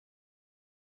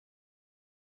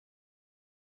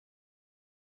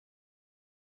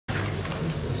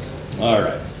All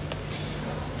right.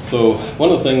 So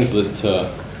one of the things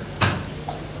that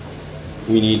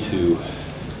we need to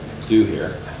do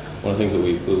here, one of the things that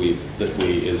we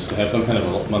is to have some kind of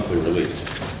a monthly release.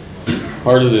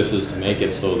 Part of this is to make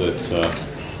it so that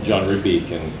John Rigby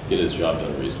can get his job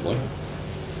done reasonably.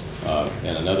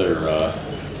 And another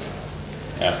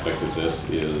aspect of this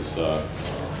is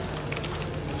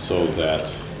so that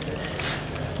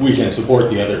we can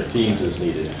support the other teams as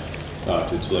needed so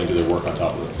they can do their work on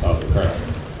top of the kernel.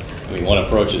 I mean, one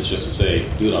approach is just to say,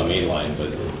 do it on mainline,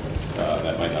 but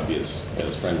that might not be as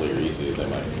friendly or easy as they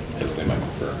might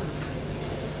prefer.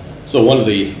 So one of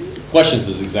the questions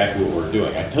is exactly what we're doing.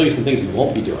 I can tell you some things we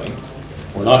won't be doing.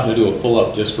 We're not going to do a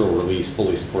full-up distro release,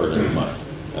 fully supported every month.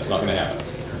 That's not going to happen.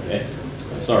 Okay?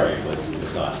 I'm sorry, but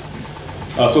it's not.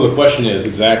 So the question is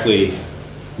exactly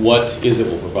what is it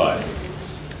we'll provide,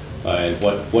 and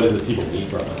what is it people need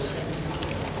from us,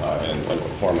 and what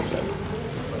form it's in.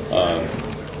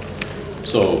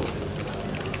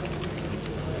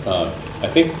 I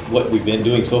think what we've been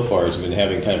doing so far is we've been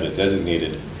having kind of a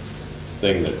designated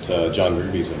thing that John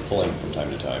Rigby's been pulling from time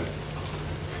to time.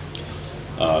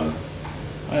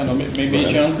 I don't know, maybe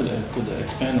John could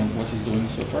expand on what he's doing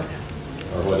so far.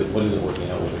 Or what is it working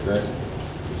out with the grant?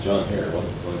 Is John here? What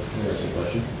interesting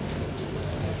question.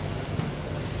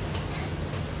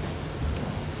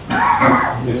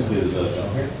 Is John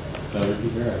here? John Rigby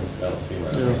here? I don't see him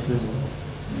right now.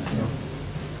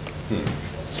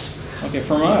 Okay,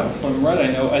 from what I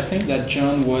know, I think that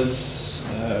John was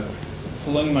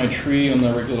pulling my tree on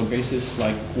a regular basis,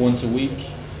 like once a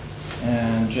week,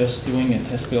 and just doing a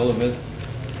test build of it,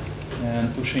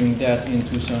 and pushing that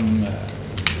into some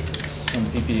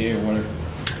PPA or whatever,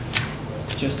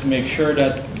 just to make sure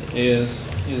that his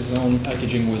own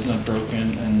packaging was not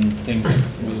broken and things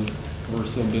were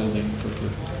still building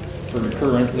for the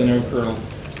current Linaro kernel.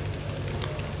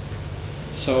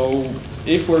 So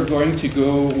if we're going to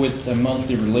go with a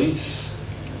monthly release,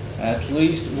 at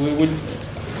least we would,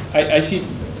 I see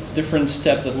different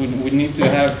steps that we need to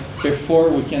have before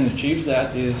we can achieve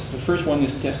that. Is the first one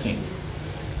is testing.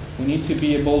 We need to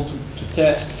be able to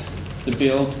test the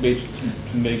build to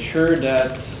make sure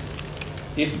that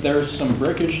if there's some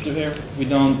breakage there, we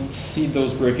don't see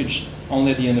those breakage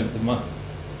only at the end of the month.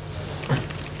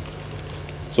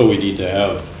 So we need to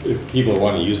have, if people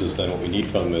want to use this, then what we need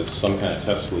from them is some kind of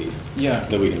test suite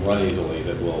that we can run easily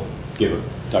that will give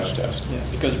a touch test. Yeah,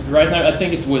 because right now I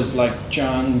think it was like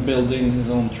John building his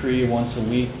own tree once a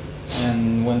week,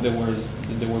 and when there were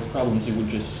problems, he would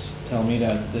just tell me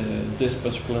that this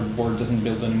particular board doesn't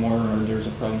build anymore, or there's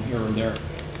a problem here or there.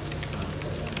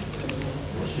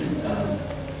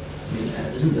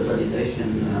 Isn't the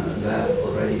validation lab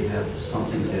already have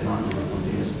something they run on a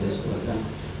continuous basis like that?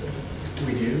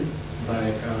 We do,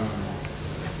 but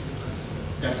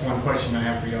that's one question I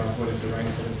have for y'all: what is the right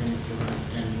set of things to run?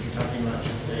 And if you're talking about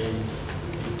just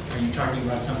are you talking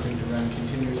about something to run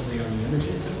continuously on the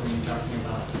images, or are you talking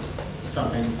about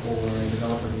something for a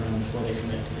developer to run before they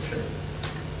commit to the tree?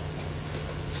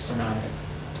 Or not?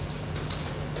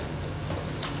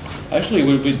 Actually, it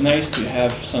would be nice to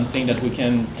have something that we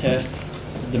can test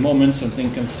the moment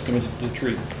something comes committed to the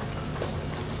tree.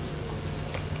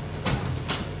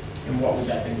 And what would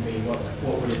that thing be? What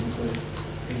would it include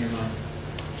in your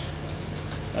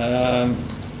mind?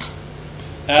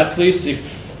 At least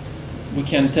if we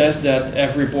can test that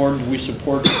every board we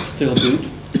support still boot.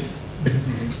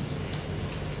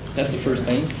 That's the first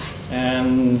thing.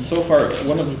 And so far,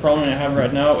 one of the problems I have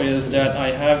right now is that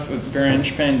I have a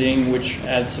branch pending which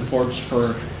adds supports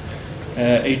for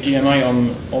HDMI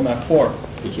on OMAP 4.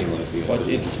 But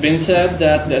it's been said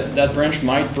that branch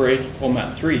might break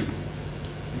OMAP 3.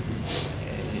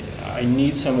 I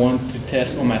need someone to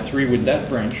test OMAP 3 with that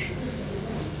branch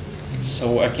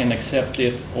so I can accept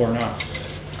it or not.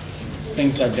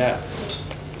 Things like that.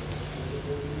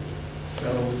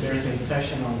 So there's a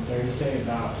session on Thursday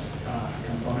about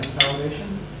component validation,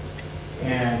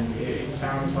 and it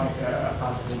sounds like a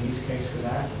possible use case for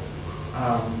that.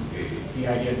 The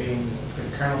idea being, for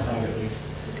the kernel side at least,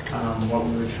 what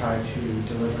we would try to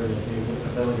deliver is the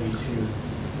ability to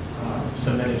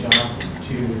submit a job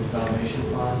to the validation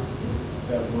farm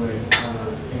that would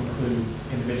include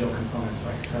individual components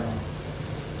like a kernel.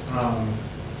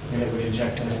 And it would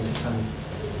inject them into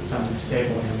some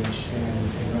stable image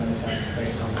and run the tests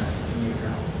based on that new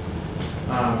kernel.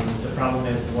 The problem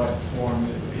is what form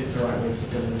is the right way to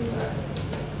deliver that.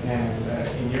 And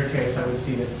in your case, I would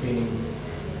see this being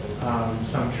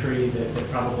some tree that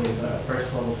probably is a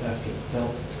first level test gets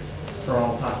built for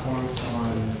all platforms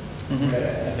on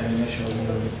as an initial,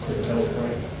 it's built for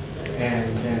it, and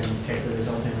then take the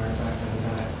resulting artifact out of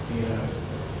that via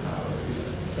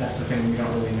that's the thing we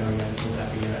don't really know yet. Will that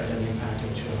be a debian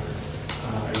package or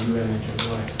a U-image or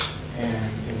what? And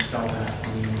install that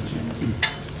on the image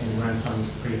and run some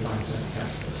predefined set of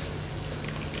tests.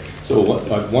 So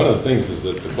one of the things is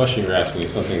that the question you're asking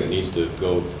is something that needs to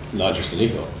go not just to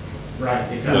Nico, Right,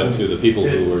 exactly. but to the people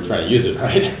who are trying to use it,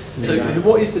 right? So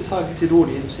what is the targeted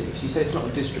audience? You say it's not a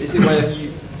distro. Is it where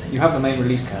you have the main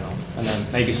release kernel and then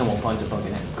maybe someone finds a bug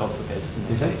in it, God forbid, and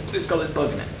they say, it's got this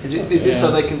bug in it. Is this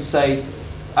so they can say,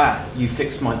 you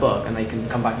fixed my bug, and they can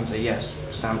come back and say, yes,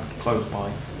 stamp close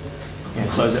by,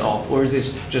 close it off? Or is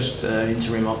this just an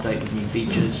interim update with new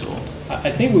features? Or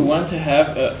I think we want to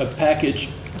have a package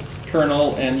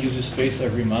kernel and user space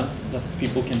every month that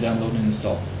people can download and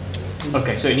install.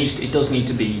 okay, so it does need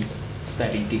to be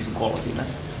fairly decent quality then.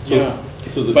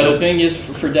 But the thing is,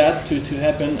 for that to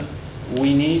happen,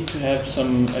 we need to have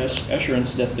some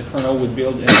assurance that the kernel would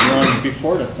build and run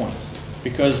before that point,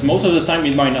 because most of the time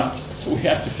it might not. So we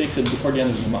have to fix it before the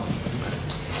end of the month.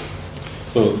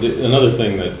 So another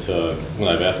thing that when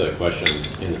I've asked that question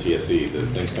in the TSC, that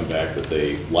things come back that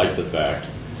they like the fact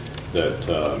that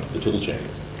the toolchain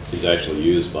is actually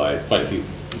used by quite a few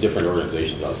different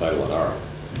organizations outside of Linaro,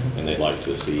 and they'd like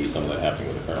to see some of that happening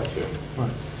with the kernel too.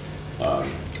 Right.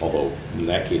 Although in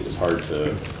that case it's hard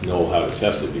to know how to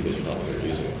test it because you don't know what they're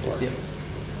using it for. Yep.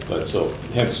 But so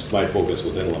hence my focus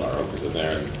within Linaro, because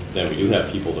then we do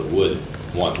have people that would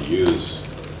want to use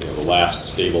the last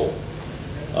stable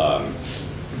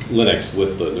Linux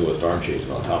with the newest ARM changes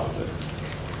on top of it.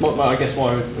 Well, I guess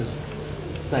what I was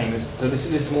saying is, so this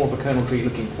is more of a kernel tree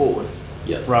looking forward.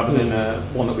 Yes. Rather than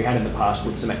one that we had in the past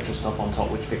with some extra stuff on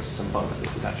top which fixes some bugs.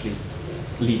 This is actually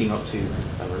leading up to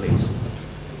a release.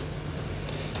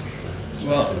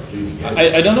 Well,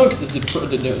 I don't know if the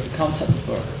concept of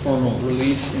a formal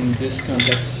release in this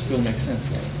context still makes sense.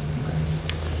 Right?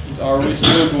 Are we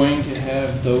still going to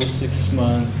have those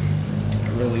 6-month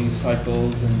release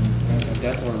cycles and things like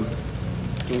that, or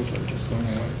those are just going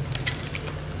away?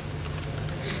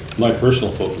 My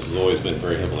personal focus has always been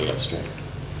very heavily upstream.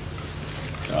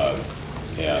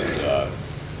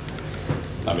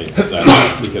 I mean, because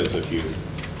if you,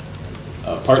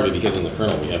 partly because in the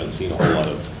kernel we haven't seen a lot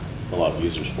of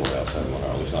users for it outside of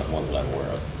Linaro, at least not the ones that I'm aware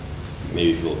of.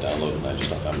 Maybe people download it and I just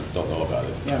don't know about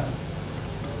it. Yeah.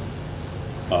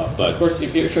 But of course,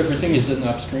 if everything is in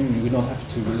upstream, we don't have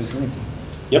to release anything.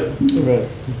 Yep. Right.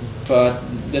 But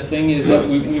the thing is that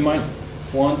we might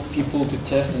want people to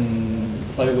test and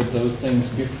play with those things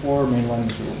before mainline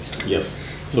is released. Yes.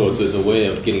 So it's as a way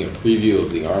of getting a preview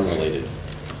of the ARM-related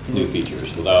new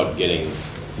features without getting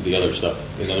the other stuff.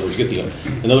 In other words,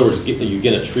 you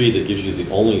get a tree that gives you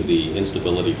only the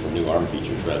instability from new ARM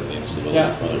features rather than the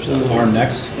instability from other stuff. ARM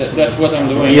next. That's what I'm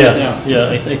doing Yeah, right now.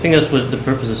 yeah. I think that's what the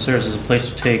purpose it serves, is a place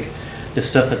to take the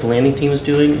stuff that the landing team is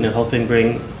doing, helping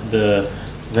bring the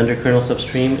vendor kernel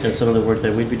upstream and some of the work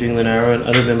that we'd be doing in Linaro and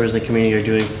other members of the community are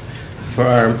doing for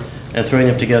ARM, and throwing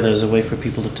them together as a way for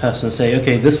people to test and say,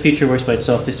 okay, this feature works by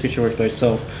itself, this feature works by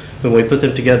itself. But when we put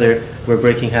them together, we're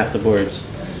breaking half the boards.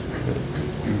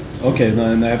 Okay,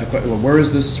 then I have a question. Well, where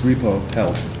is this repo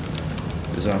held?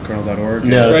 Is it on kernel.org?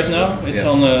 No. Right now, it's Yes.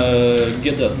 on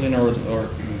git.linaro.org.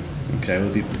 Okay,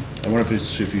 well, I wonder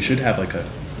if you should have like a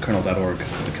kernel.org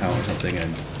account or something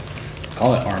and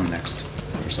call it ARM next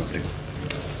or something.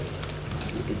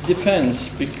 It depends,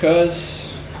 because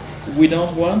we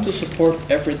don't want to support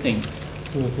everything.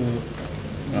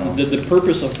 Oh. The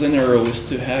purpose of Linaro is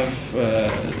to have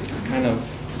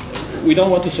we don't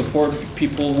want to support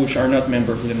people which are not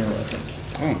members of Linaro, I think.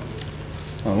 Oh.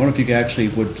 Well, I wonder if you actually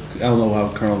would, I don't know how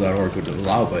kernel.org would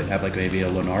allow, but have like maybe a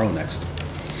Linaro next.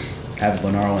 Have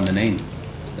Linaro in the name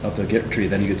of the Git tree,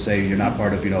 then you could say you're not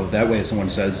part of, that way if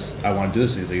someone says, I want to do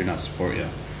this, you say you're not support, Or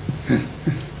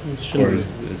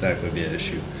is that going to be an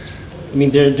issue? I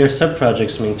mean, there are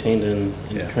sub-projects maintained in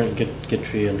Yeah. current Git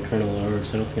tree and kernel.org,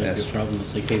 so I don't think that'd be a problem.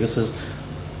 It's like, hey, this is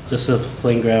a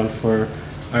playing ground for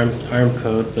ARM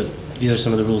code, but these are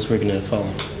some of the rules we're going to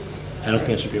follow. I don't think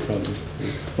that should be a problem.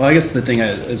 Well, I guess the thing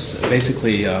is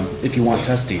basically, if you want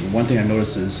testing, one thing I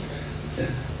noticed is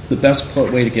the best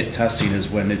way to get testing is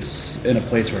when it's in a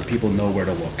place where people know where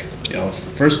to look.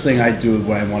 First thing I do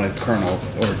when I want a kernel,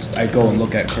 or I go and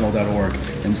look at kernel.org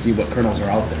and see what kernels are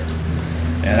out there.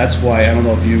 And that's why, I don't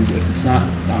know if it's not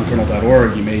on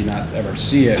kernel.org, you may not ever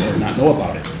see it or not know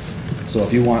about it. So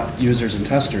if you want users and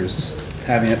testers,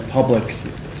 having it public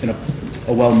in a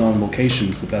well-known location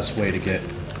is the best way to get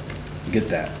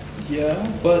that. Yeah,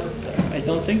 but I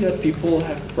don't think that people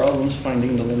have problems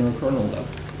finding the Linaro kernel, though.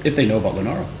 If they know about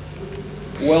Linaro.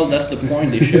 Well, that's the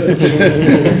point, they should.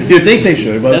 You think they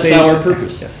should, but That's our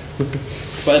purpose. Yes.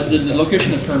 But the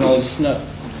location of kernel is not,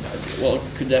 well,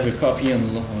 could have a copy on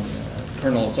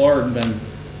kernel.org, then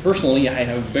personally I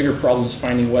have bigger problems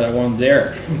finding what I want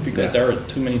there because there are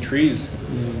too many trees.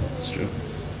 That's true.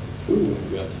 Ooh,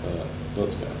 we got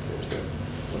notes back there too.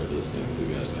 One of those things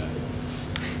we got back.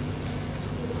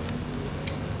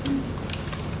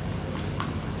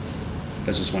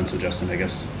 That's just one suggestion, I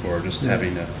guess, for just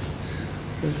having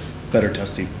better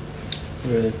testing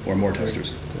Right. or more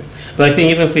testers. But I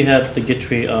think even if we have the Git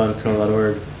tree on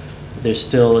kernel.org, there's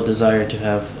still a desire to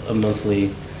have a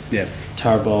monthly Yeah.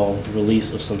 tarball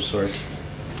release of some sort,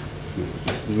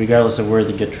 regardless of where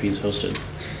the Git tree is hosted.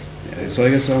 Yeah, so I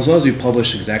guess as long as we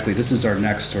publish exactly, this is our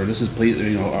next, or this is,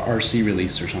 our RC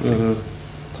release or something. Mhm.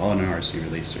 Call it an RC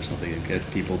release or something, and get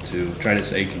people to try to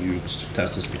say, can you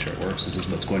test this, make sure it works, this is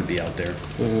what's going to be out there.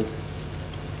 Mhm.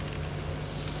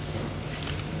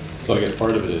 So I guess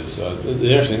part of it is, the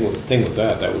interesting thing with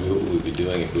that we'd be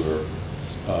doing if we were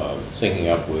syncing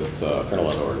up with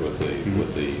kernel.org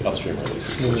with the upstream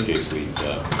release, in which case we'd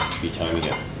be timing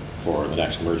it for the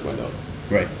next merge window.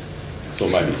 Right. So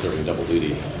it might be serving double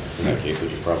duty in that case,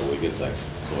 which is probably a good thing.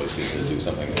 So always seems to do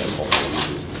something that multiple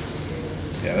releases.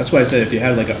 Yeah, that's why I said if you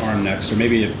had like an ARM next, or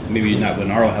maybe not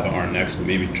Linaro have an ARM next, but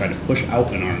maybe try to push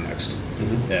out an ARM next.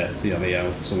 That, they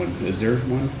have someone, is there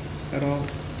one at all?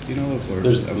 Do you know if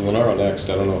There's the Linaro next.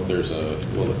 I don't know if there's a,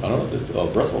 well, I don't know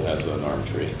if, Brussels has an ARM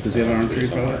tree. Does he have an ARM tree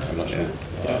somewhere? probably? I'm not sure.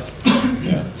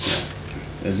 Yeah.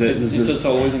 Yeah. It's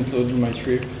always included in my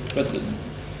tree, but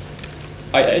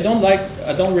I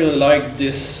don't really like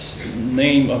this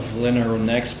name of Linaro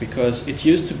Next because it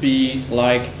used to be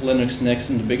like Linux Next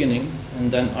in the beginning,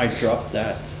 and then I dropped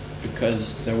that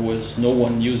because there was no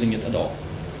one using it at all.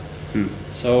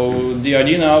 So the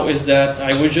idea now is that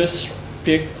I would just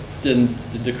pick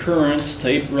the current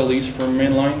state release for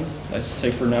mainline. Let's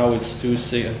say for now it's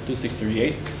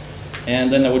 2.638,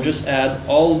 and then I would just add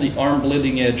all the ARM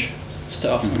bleeding edge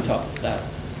stuff on top of that,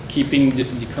 keeping the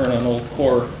kernel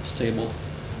core stable.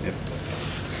 Yep.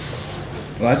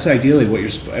 Well, that's ideally what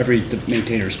every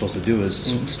maintainer is supposed to do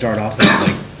is start off with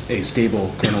like a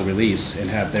stable kernel release and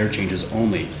have their changes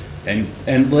only. And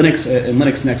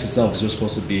Linux Next itself is just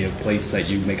supposed to be a place that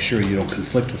you make sure you don't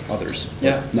conflict with others.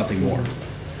 Yeah. Nothing more.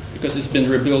 Because it's been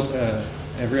rebuilt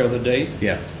every other day.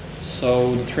 Yeah.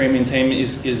 So the tray maintain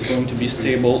is going to be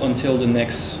stable until the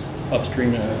next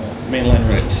upstream mainline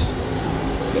release.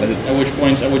 At which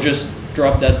point I would just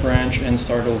drop that branch and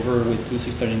start over with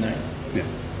 2.639. Yeah.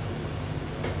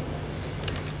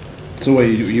 So what,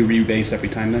 you rebase every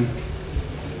time then?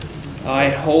 I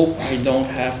hope I don't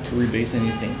have to rebase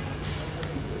anything.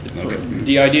 Okay.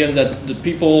 The idea is that the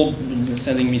people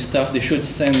sending me stuff, they should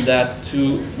send that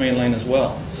to mainline as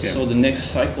well. Yeah. So the next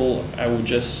cycle, I would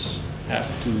just have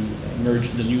to merge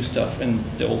the new stuff and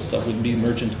the old stuff would be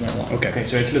merged into mainline. Okay. Okay,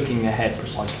 so it's looking ahead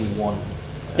precisely one.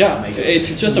 Yeah, maybe.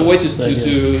 it's just a way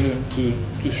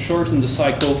to shorten the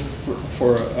cycle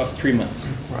of 3 months.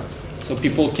 Right. So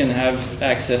people can have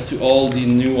access to all the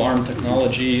new ARM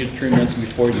technology 3 months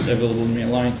before it's available in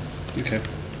mainline. Okay.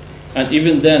 And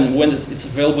even then, when it's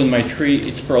available in my tree,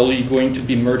 it's probably going to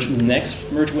be merged in the next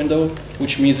merge window,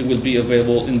 which means it will be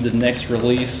available in the next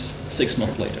release 6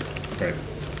 months later. Right.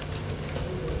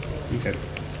 Okay.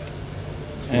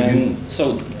 And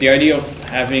so the idea of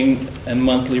having a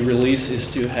monthly release is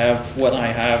to have what I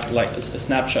have, like a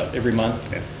snapshot every month,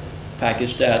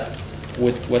 package that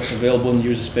with what's available in the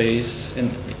user space and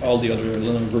all the other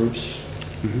Linux groups,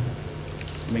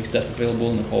 makes that available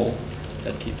in the whole,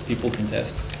 that keeps people can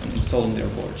test and install on their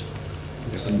boards.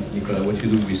 So Nicola, what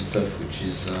you do with stuff which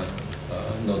is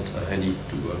not ready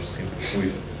to go upstream?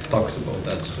 We've talked about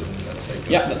that last cycle.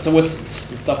 Yeah, that was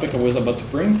the topic I was about to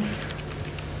bring.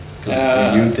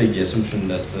 Because you take the assumption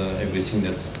that everything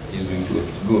that is going to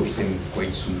go upstream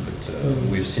quite soon, but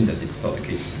we've seen that it's not the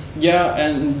case. Yeah,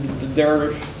 and there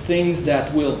are things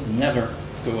that will never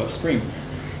go upstream,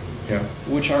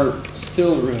 which are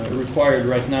still required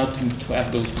right now to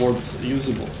have those boards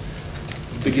usable.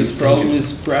 The biggest problem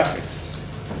is graphics.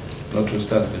 Not just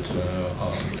that, but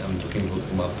I'm talking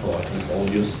about map 4. I think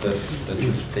audio stuff that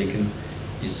you've taken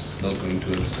is not going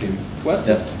to upstream. What?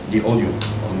 The audio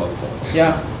on map 4.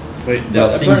 Yeah. But There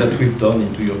are things that we've done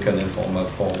into your kernel for map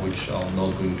 4 which are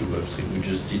not going to go upstream. We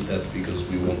just did that because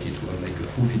we wanted to make a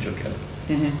full feature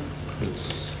kernel. But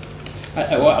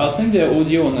I think the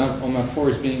audio on map 4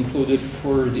 is being included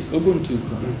for the Ubuntu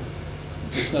kernel.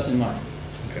 It's not in mine.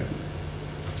 okay.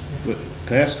 But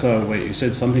can I ask, wait, you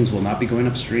said some things will not be going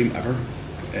upstream ever?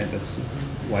 And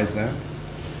why is that?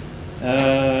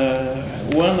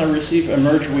 When I receive a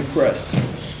merge request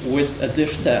with a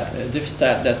diff stat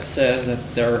that says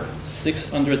that there are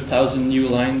 600,000 new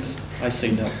lines I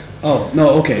say no. Oh, no,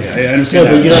 okay, I No, understand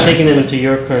but you're not that. taking them into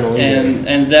your kernel either.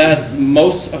 And that,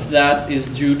 most of that is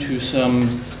due to some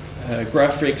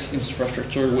graphics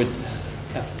infrastructure with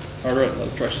other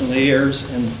abstraction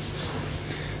layers and.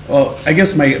 Well, I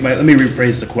guess let me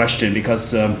rephrase the question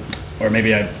because, or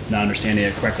maybe I'm not understanding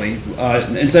it correctly.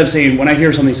 Instead of saying, when I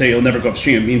hear something say it'll never go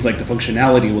upstream, it means like the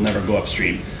functionality will never go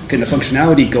upstream. Can the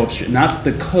functionality go upstream, not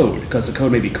the code, because the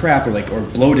code may be crap or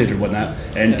bloated or whatnot,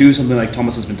 and do something like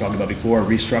Thomas has been talking about before,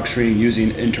 restructuring,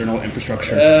 using internal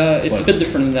infrastructure? It's a bit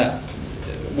different than that.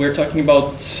 We're talking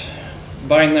about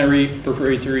binary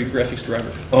proprietary graphics driver.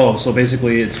 Oh, so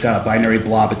basically it's got a binary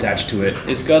blob attached to it.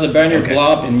 It's got a binary Okay.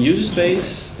 blob in user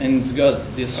space, and it's got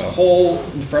this whole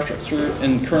infrastructure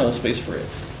and kernel space for it.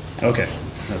 Okay,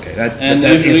 okay, that And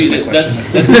answers usually my that's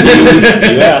question.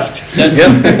 You asked.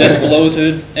 that's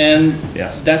bloated, and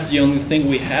Yes. that's the only thing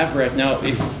we have right now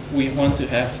if we want to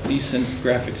have decent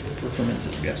graphics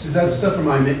performances. Yes. Is that stuff from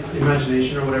my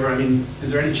imagination or whatever? I mean,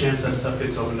 is there any chance that stuff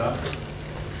gets opened up?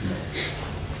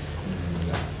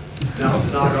 No,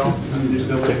 not at all? I mean, there's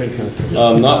no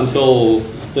way. Not until,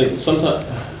 sometime,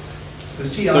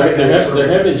 This TI there has sort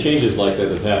have of, been changes like that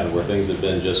that happened where things have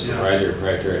been just Yeah.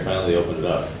 proprietary, finally they opened it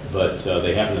up. But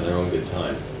they happen in their own good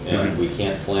time. And Right. we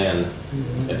can't plan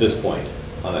at this point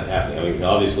on that happening. I mean,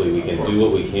 obviously, we can do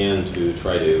what we can to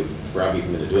try to grab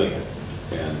people into doing it.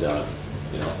 And,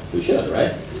 we should,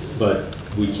 right? But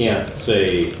we can't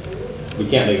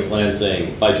make a plan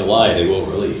saying by July they will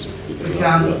release. Because we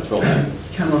don't control that.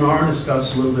 can Linaro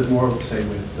discuss a little bit more, say,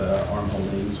 with ARM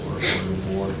Holdings or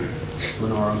the board,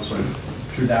 Linaro, sort of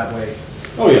through that way?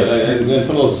 Oh, yeah, and then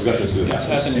some of those discussions do It's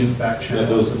happen. happening. Back That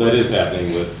channel. that is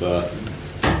happening with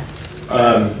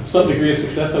some degree of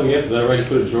success, I guess, is that right to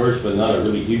put it, George, but not a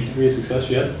really huge degree of success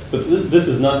yet. But this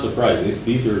is not surprising.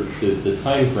 These are, the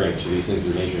time frames for these things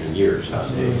are measured in years,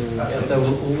 not days. Yeah, there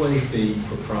will always be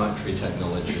proprietary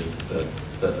technology that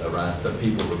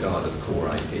people regard as core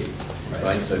IP,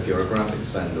 right? So if you're a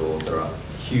graphics vendor, there are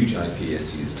huge IP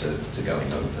issues to going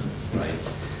open,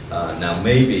 right? Now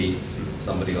maybe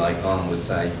somebody like ARM would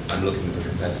say, I'm looking for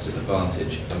competitive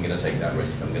advantage, I'm going to take that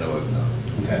risk, I'm going to open up.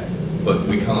 Okay. But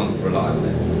we can't rely on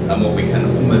it. And what we can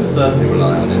almost certainly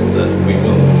rely on is that we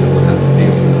will still have to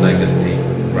deal with legacy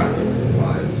graphics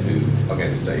suppliers who are going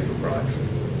to stay proprietary.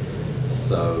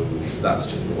 So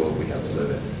that's just the world we have to live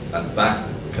in. And that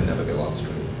can never go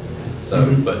upstream.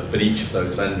 So, but each of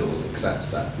those vendors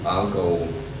accepts that. Our goal,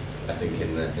 I think,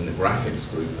 in the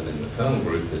graphics group and in the kernel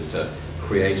group is to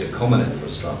create a common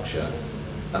infrastructure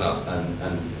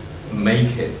and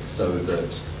make it so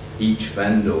that each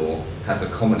vendor has a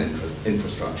common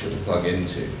infrastructure to plug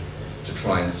into to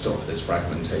try and stop this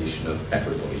fragmentation of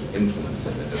everybody implements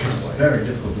it in a different way. Very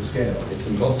difficult to scale. It's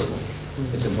impossible.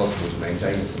 It's impossible to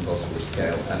maintain, it's impossible to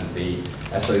scale, and the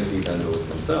SoC vendors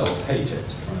themselves hate it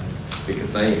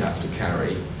because they have to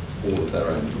carry all of their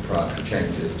own proprietary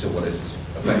changes to what is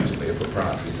effectively a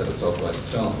proprietary set of software to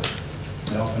start with.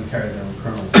 They often carry their own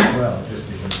kernels as well,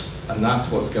 just because. And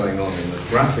that's what's going on in the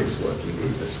graphics working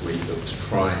group this week, to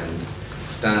try and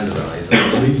standardize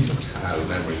at least how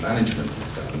memory management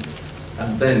is done.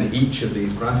 And then each of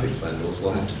these graphics vendors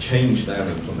will have to change their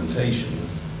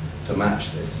implementations to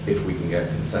match this if we can get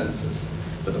consensus.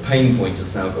 But the pain point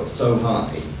has now got so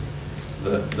high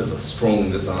that there's a strong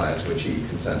desire to achieve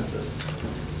consensus.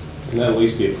 And that'll at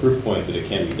least be a proof point that it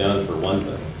can be done for one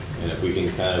thing. And if we can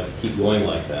kind of keep going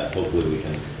like that, hopefully we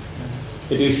can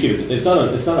at least keep it. It's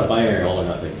not a binary all or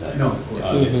nothing thing. No, of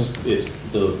course. It's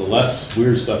the less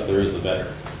weird stuff there is, the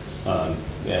better.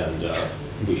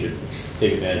 We should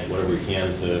take advantage of whatever we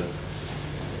can to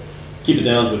keep it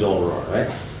down to a dull roar, right?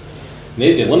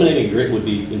 Maybe eliminating grit would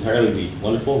be entirely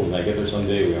wonderful. We might get there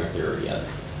someday. We aren't there yet.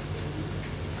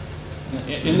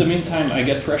 In the meantime, I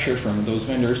get pressure from those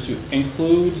vendors to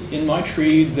include in my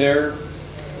tree their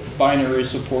binary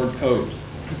support code.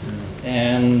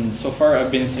 And so far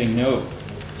I've been saying no.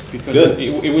 Because Good.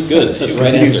 It would Good. That's the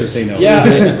right Continues answer. to say no.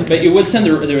 Yeah, but it would send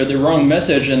the wrong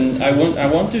message, and I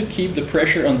want to keep the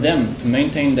pressure on them to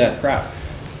maintain that crap.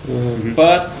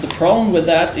 But the problem with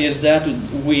that is that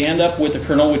we end up with a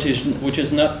kernel which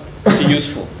is not too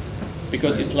useful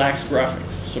because it lacks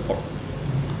graphics support.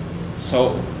 So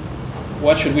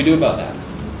what should we do about that?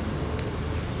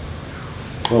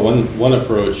 Well, one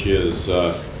approach is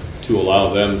to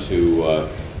allow them to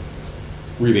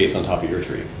rebase on top of your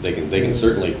tree. They can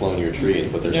certainly clone your tree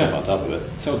and put their stuff on top of it.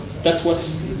 So that's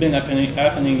what's been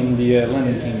happening in the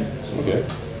lending team. So Okay.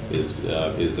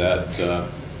 Is that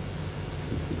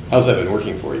how's that been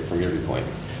working for you from your viewpoint?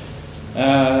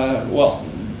 well,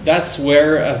 that's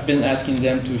where I've been asking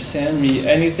them to send me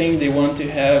anything they want to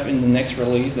have in the next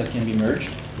release that can be merged.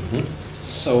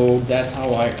 So that's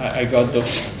how I got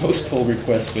those pull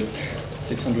requests with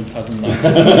 600,000 lines.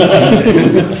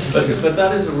 But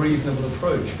that is a reasonable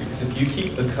approach, because if you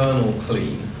keep the kernel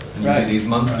clean, and you Right. do these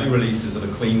monthly releases of a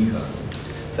clean kernel,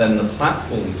 then the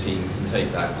platform team can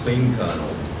take that clean kernel,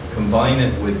 combine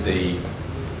it with the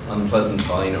unpleasant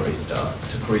binary stuff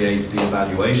to create the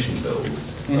evaluation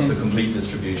builds of the complete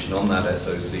distribution on that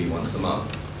SoC once a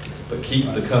month. But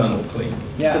keep the kernel clean.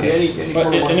 Yeah, So the only but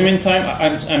problem in the meantime,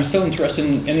 I'm still interested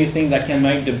in anything that can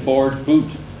make the board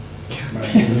boot.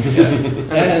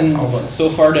 And so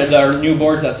far there are new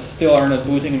boards that still are not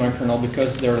booting in my kernel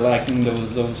because they're lacking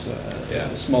those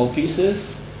small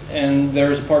pieces. And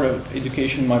there's a part of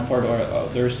education, my part or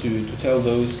others, to tell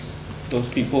those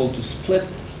people to split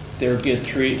their Git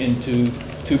tree into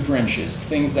 2 branches,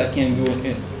 things that can go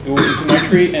into my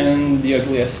tree and the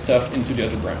ugliest stuff into the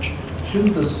other branch.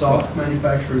 Shouldn't the soft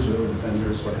manufacturers or the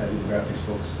vendors, what have you, the graphics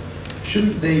folks,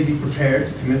 shouldn't they be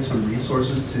prepared to commit some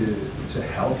resources to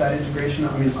help that integration?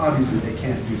 I mean, obviously they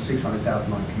can't do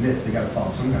 600,000 line commits, they got to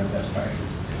follow some kind of best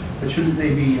practice. But shouldn't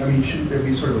they be, I mean, shouldn't there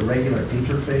be sort of a regular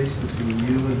interface between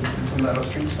you and some of that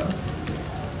upstream stuff?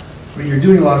 I mean, you're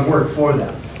doing a lot of work for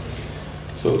them.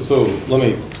 So let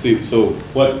me see, so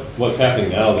what's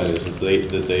happening now then is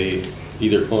that they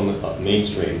either clone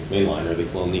mainline, or they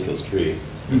clone Nico's tree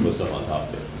and put stuff on top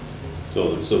of it.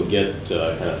 So Git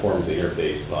kind of forms the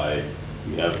interface by,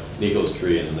 you have Nico's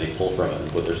tree and then they pull from it and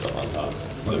put their stuff on top.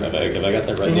 So have I got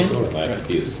that right, Nico, or am I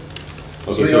confused?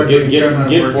 Okay, so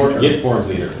Git forms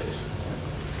the interface.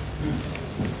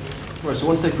 Right, so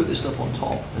once they put this stuff on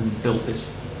top and built this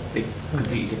big,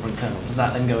 completely different kernel, does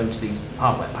that then go into these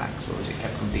hardware packs, or is it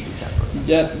kept completely separate?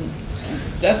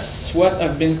 That's what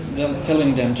I've been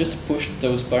telling them, just to push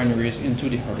those binaries into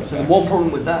the hardware So packs. the one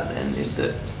problem with that then is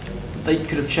that they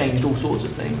could have changed all sorts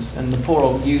of things, and the poor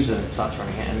old user starts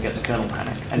running it and gets a kernel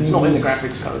panic. And it's not in the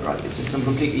graphics code, right? It's in some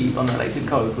completely unrelated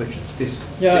code, which this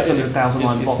 600,000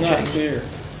 line block it's not changed. clear.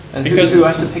 And Because who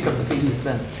has to pick up the pieces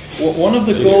then? One of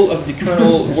the goals of the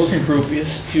kernel working group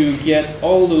is to get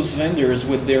all those vendors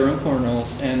with their own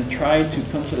kernels and try to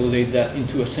consolidate that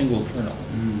into a single kernel.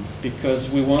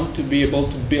 Because we want to be able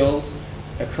to build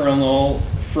a kernel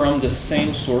from the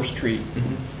same source tree.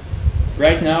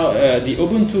 Right now, the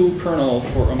Ubuntu kernel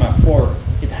for OMA 4,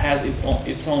 it has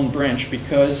its own branch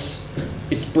because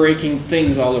it's breaking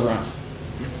things all around.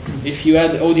 If you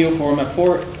add audio for OMA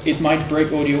 4, it might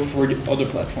break audio for the other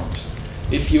platforms.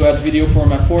 If you add video for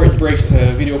OMA 4, it breaks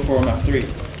video for OMA 3.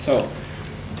 So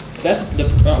that's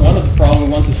one of the problems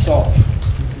we want to solve.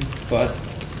 But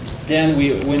then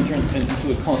we enter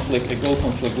into a conflict, a goal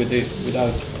conflict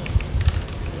without.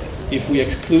 If we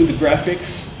exclude the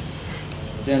graphics,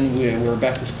 then we're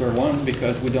back to square one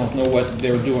because we don't know what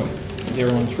they're doing in their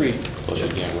own tree. Plus you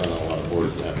can't run on a lot of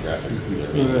boards that have graphics because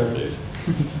they're main interface.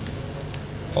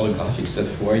 For the graphics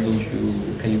stuff, why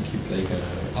can you keep like an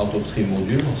out-of-tree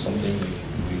module or something like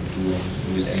we do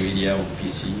with NVIDIA or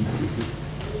PC?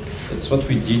 That's what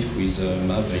we did with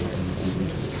Maverick and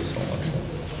Ubuntu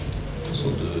format. So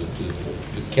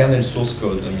the kernel source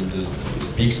code, I mean the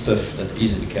big stuff that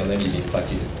is in the kernel is in fact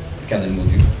in the kernel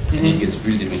module. And it gets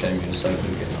built every time you install it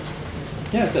again.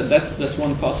 Yeah, that's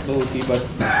one possibility, but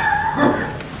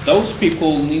those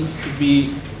people needs to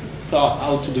be taught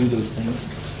how to do those things.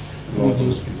 Who are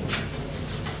those people?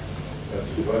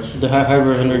 That's the question. The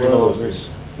hardware vendor developers.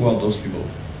 Who are those people?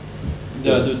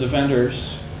 The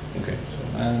vendors. Okay.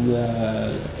 And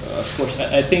of course,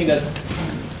 I think that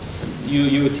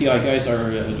you TI guys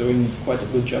are doing quite a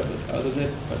good job out of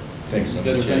it, but Thanks.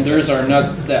 the vendors are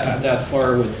not that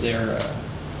far with their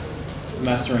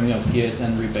mastering of Git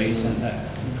and rebase and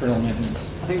kernel maintenance.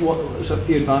 I think so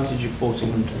the advantage of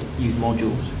forcing them to use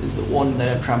modules is that one, they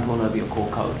don't trample on over your core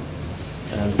code.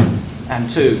 And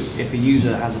two, if a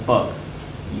user has a bug,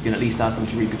 you can at least ask them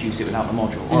to reproduce it without the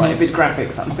module. All right, if it's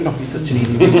graphics, that might not be such an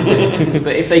easy thing to do.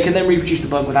 But if they can then reproduce the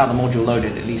bug without the module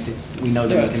loaded, at least we know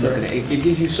that we can look at it. It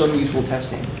gives you some useful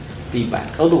testing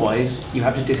feedback. Otherwise, you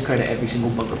have to discredit every single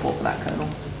bug report for that kernel.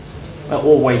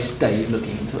 Or waste days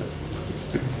looking into it.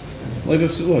 Well, if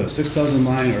it's, what, 6,000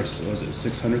 line, or was it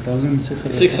 600,000?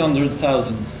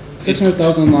 600,000.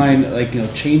 600,000 line,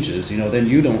 changes, then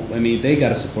you don't, they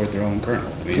gotta support their own kernel.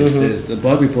 The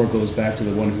bug report goes back to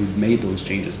the one who made those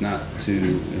changes, not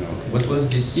to, What was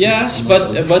this? Yes,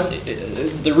 but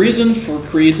the reason for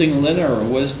creating Linaro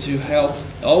was to help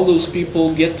all those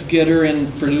people get together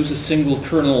and produce a single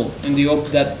kernel in the hope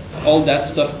that all that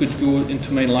stuff could go into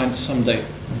mainline someday.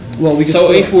 Well,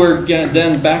 So if we're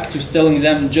then back to telling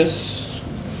them just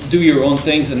do your own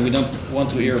things, and we don't want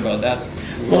to hear about that.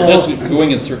 We're Well, just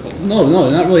going in circles. No,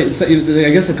 not really.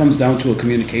 I guess it comes down to a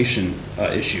communication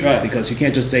issue, Right. because you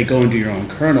can't just say go and do your own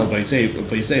kernel, but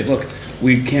you say, look,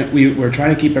 we're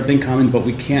trying to keep everything common, but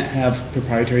we can't have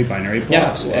proprietary binary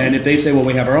blobs. well- And if they say, well,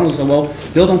 we have our own, we say, well,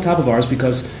 build on top of ours,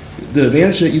 because the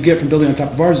advantage that you get from building on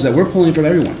top of ours is that we're pulling from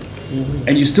everyone,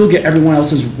 and you still get everyone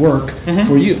else's work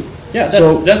for you. Yeah,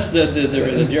 So- that's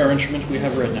the arrangement we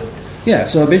have right now. Yeah,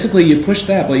 so basically you push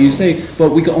that, but you say,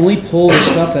 but we can only pull the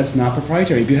stuff that's not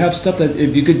proprietary. If you have stuff that,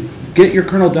 if you could get your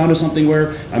kernel down to something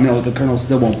where, I mean, the kernel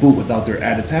still won't boot without their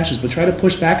added patches, but try to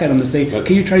push back at them to say,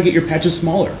 can you try to get your patches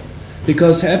smaller?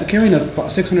 Because carrying a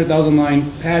 600,000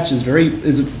 line patch is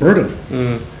a burden.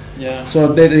 Yeah.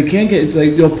 So if they can't get, it's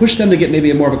like, you'll push them to get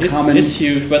maybe more of a common. It's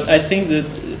huge, but I think that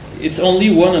it's only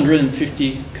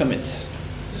 150 commits.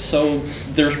 So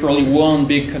there's probably one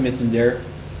big commit in there,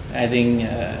 adding,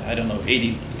 I don't know,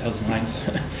 80,000 lines.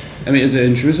 I mean, is it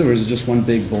intrusive, or is it just one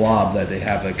big blob that they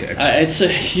have like? It's a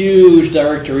huge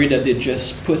directory that they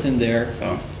just put in there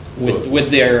So with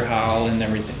their HAL and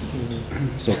everything.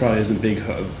 it probably isn't big,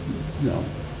 no.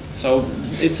 So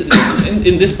it's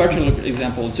in this particular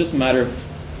example, it's just a matter of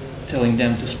telling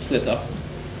them to split up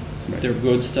their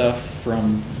good stuff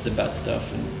from the bad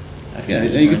stuff. And I think Yeah,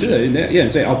 those and you could do branches- that. Yeah,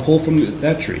 say I'll pull from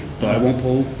that tree, but I won't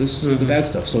pull the bad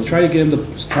stuff. So try to get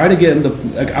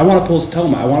them like, I want to pull. Tell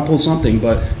them I want to pull something,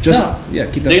 but just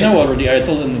keep that. They know separate. already. I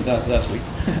told them that last week.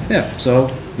 Yeah, so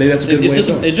maybe that's a good way to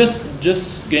go. It's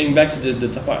just getting back to the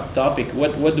topic.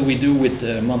 What do we do with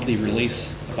the monthly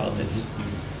release about this?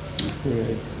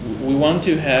 We want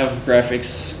to have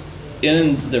graphics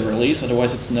in the release,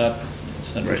 otherwise it's not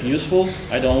Right. useful.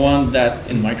 I don't want that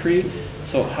in my tree.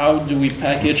 So how do we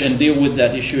package and deal with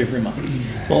that issue every month?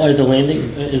 Well, are the landing,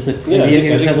 is the Yeah,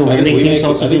 idea to have the landing teams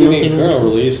also do we monthly make a kernel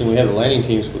releases? release, and we have the landing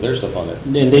teams with their stuff on it.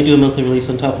 And they do a monthly release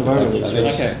on top of our I release, think-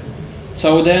 right? Okay,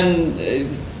 so then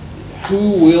who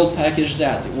will package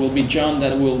that? Will be John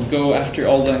that will go after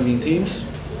all the landing teams?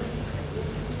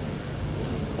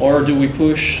 Or do we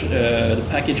push the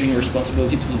packaging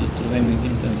responsibility to the landing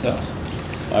teams themselves?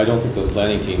 I don't think the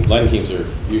landing teams are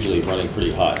usually running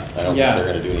pretty hot. I don't think Yeah. they're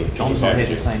gonna do any. John's not here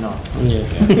to packaging. say no. Yeah.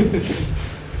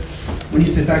 When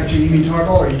you say packaging, you mean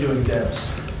tarball, or are you doing devs?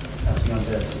 Asking on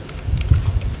devs.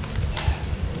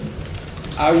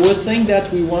 I would think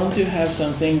that we want to have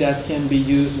something that can be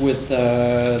used with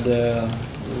the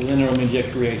Linaro Media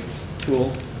Create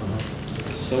tool.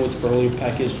 So it's probably a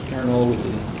packaged kernel with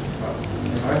the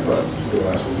I thought Bill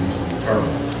asked for these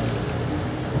terminals.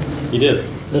 He did,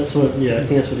 That's what, yeah, I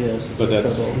think that's what he has. but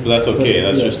that's okay.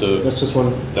 That's Yeah, just a That's just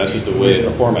one. way, a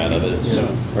format of it. It's, Yeah.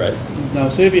 right. Now,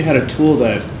 say if you had a tool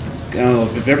that, I don't know,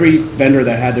 if every vendor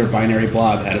that had their binary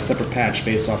blob had a separate patch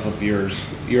based off of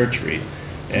your tree,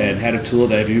 and had a tool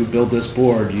that if you build this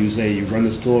board, you run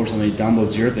this tool or something, it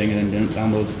downloads your thing, and then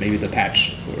downloads maybe the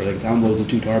patch, or like downloads the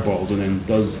 2 tarballs, and then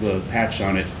does the patch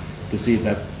on it to see if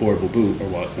that board will boot or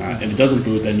whatnot. And if it doesn't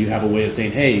boot, then you have a way of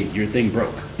saying, hey, your thing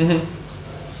broke.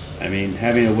 I mean,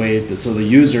 having a way, so the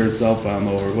user itself, I don't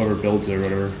know, or whoever builds it or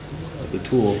whatever, the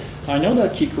tool. I know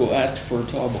that Kiko asked for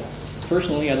tarball.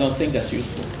 Personally, I don't think that's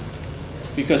useful.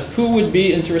 Because who would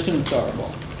be interested in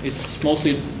tarball? It's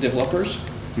mostly developers,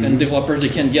 and developers, they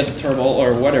can get the tarball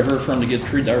or whatever from the Git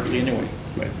tree directly anyway.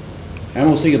 Right. I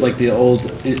almost think of like the old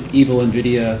evil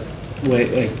NVIDIA way,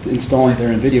 like installing their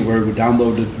NVIDIA, where it would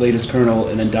download the latest kernel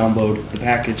and then download the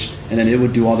package, and then it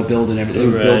would do all the build and everything. It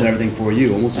would build Right. everything for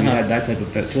you. Almost like you had that type of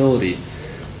facility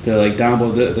to like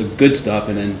download the good stuff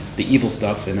and then the evil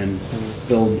stuff and then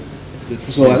build.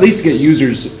 So at least get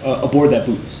users aboard that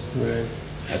boots. Right.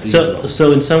 At the user So, level.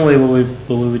 so in some way, what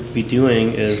we would be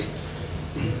doing is,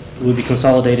 we'd be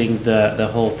consolidating the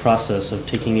whole process of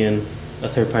taking in a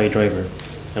third-party driver.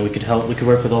 And we could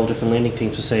work with all the different landing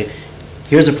teams to say,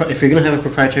 if you're going to have a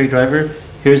proprietary driver,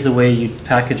 here's the way you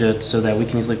package it so that we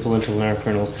can easily pull into Linaro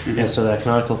kernels, and so that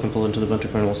Canonical can pull into the Ubuntu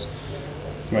kernels.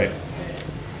 Right.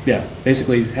 Yeah,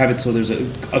 basically have it so there's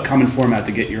a common format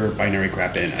to get your binary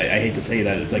crap in. I hate to say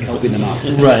that, it's like helping them out.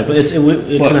 Right, but it's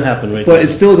going to happen, right? But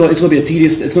it's still going to be a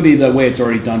tedious, it's going to be the way it's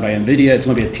already done by NVIDIA, it's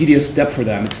going to be a tedious step for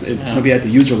them. It's going to be at the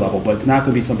user level, but it's not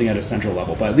going to be something at a central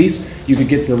level. But at least you could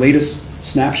get the latest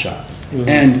snapshot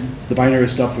and the binary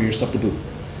stuff for your stuff to boot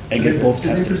and get both Did they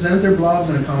tested. present their blobs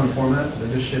in a common format?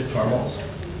 They just shift tarballs?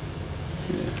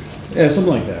 Yeah,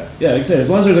 something like that. Yeah, like I said, as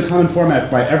long as there's a common format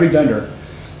by every vendor,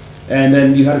 and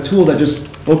then you had a tool that just,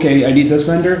 okay, I need this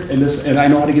vendor and this, and I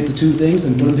know how to get the 2 things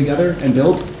and put them together and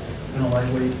build. In a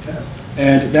lightweight test.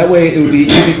 And that way it would be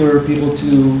easy for people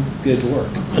to get it to work.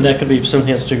 And that could be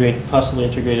something that's possibly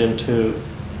integrated into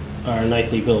our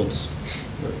nightly builds.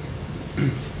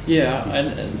 Yeah, and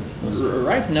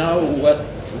right now,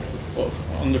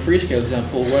 on the Freescale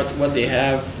example, what they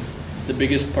have, the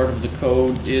biggest part of the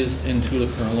code is into the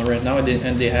kernel right now,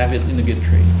 and they have it in the Git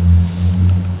tree.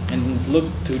 And look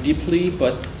too deeply,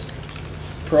 but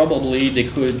probably they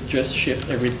could just shift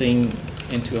everything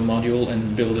into a module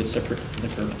and build it separate from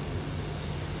the kernel.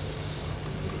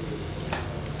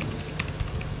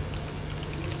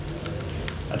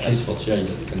 At least for TI,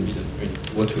 that can be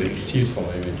what we receive from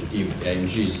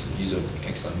AMG is an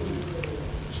exam module.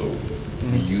 So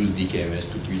we use DKMS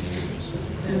to build anyway.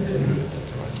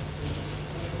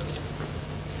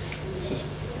 So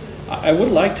I would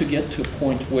like to get to a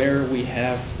point where we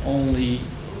have only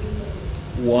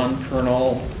one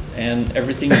kernel and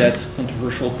everything that's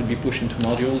controversial could be pushed into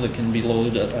modules that can be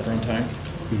loaded at runtime.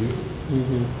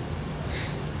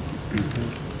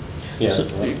 Yeah. So,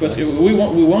 because we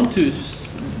want to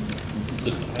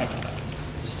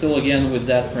still again with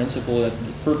that principle that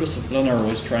the purpose of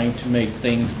Linaro is trying to make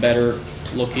things better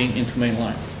looking into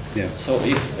mainline. Yeah. So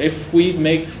if we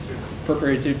make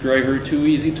proprietary driver too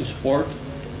easy to support,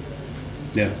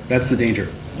 Yeah, that's the danger.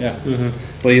 yeah.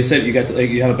 Well, you said you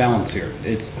have a balance here.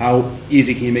 It's how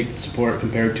easy can you make support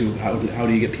compared to how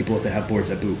do you get people to have boards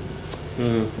that boot?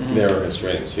 There are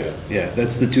constraints, yeah. Yeah,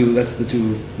 that's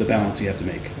the balance you have to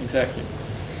make. Exactly.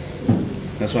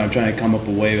 That's why I'm trying to come up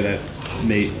with a way that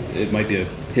might be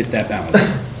hit that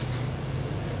balance.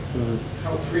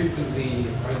 How frequently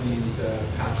are these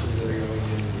patches that are going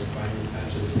in, these binary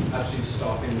patches, actually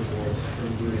stopping the boards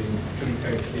from booting,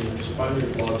 compared to just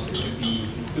binary blobs that should be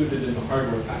included in the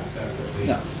hardware pack separately?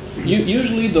 No.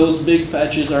 Usually those big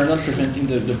patches are not preventing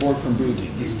the board from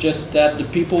booting. It's just that the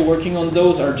people working on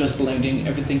those are just blending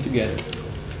everything together.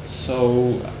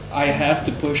 So I have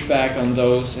to push back on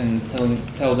those and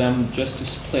tell them just to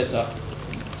split up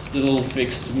the little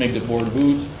fix to make the board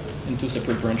boot into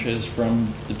separate branches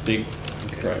from the big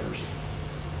drivers.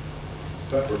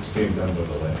 That work's being done by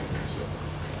the landing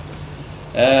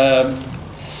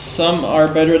gear, Some are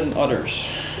better than others.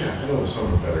 Yeah, I know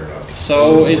some are better than others.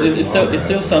 So it's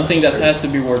still something that has to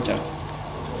be worked out.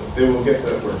 They will get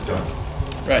that work done.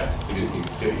 Right. To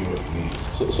get you what you need.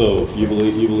 So you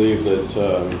believe that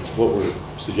what we're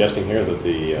suggesting here, that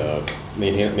the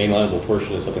mainlineable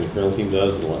portion is something the kernel team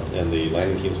does, and the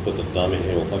landing teams put the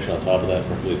non-maintainable function on top of that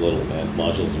for complete little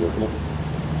modules to work with?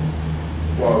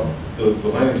 Well, the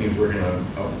landing team's working on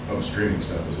upstreaming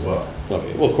stuff as well.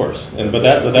 Okay, well, of course, but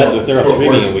if they're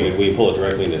upstreaming, we pull it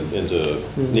directly into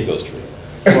Nico's tree.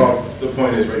 Well, the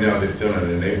point is, right now, they've done an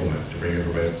enablement to bring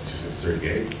everybody up to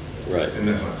 638. Right. And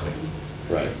that's not clean.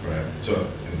 Right. Right. So,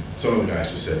 and some of the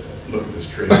guys just said, look at this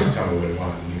tree, tell me what I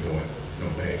want, and Nico went, no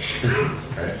way.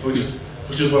 Right?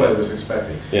 Which is what I was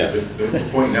expecting. Yeah. The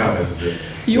point now is that...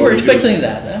 You were expecting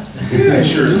that, huh? Yeah,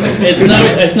 sure.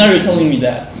 It's not you telling me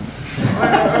that.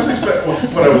 I was expecting, well,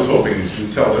 what I was hoping is you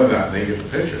tell them that and they get the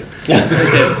picture.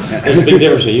 There's a big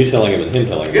difference between you telling him and him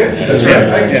telling him. Yeah, that's right.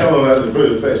 I can tell them that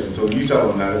in the face until you tell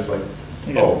them that. It's like,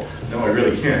 oh, no, I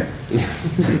really can't.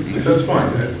 That's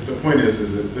fine. The point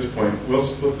is at this point, we'll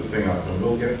split the thing up and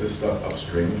we'll get this stuff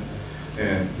upstream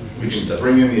and we can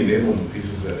bring in the enablement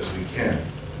pieces as we can.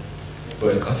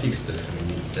 But graphics stuff, I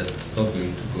mean, that's not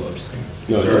going to go upstream.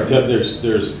 No,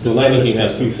 the landing team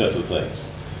has two sets of things.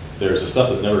 There's the stuff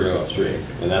that's never going to go upstream,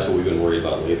 and that's what we've been worried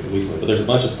about recently. But there's a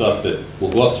bunch of stuff that will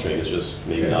go upstream. It's just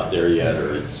maybe not there yet,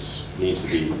 or it needs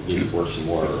to work some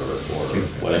more, or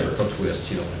whatever. But we are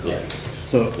still on the Yeah.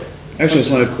 So, actually, I just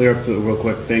want to clear up a real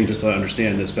quick thing, just so I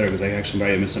understand this better, because I actually might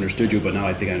have misunderstood you, but now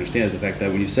I think I understand, is the fact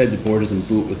that when you said the board doesn't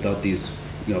boot without these,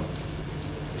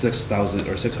 6,000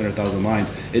 or 600,000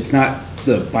 lines, it's not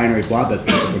the binary blob that's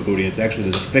used for booting, it's actually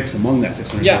there's a fix among that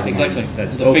 600,000 Yeah, lines. exactly.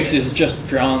 The fix is just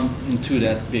drawn into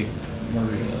that big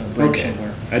branch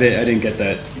somewhere. I didn't get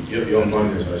that. you'll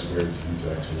find there's I-squared teams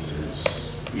actually,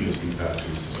 there's USB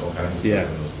patches, there's all kinds of stuff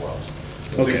in those blobs.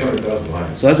 Okay. 600,000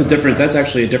 lines. So that's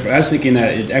actually a different, I was thinking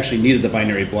that it actually needed the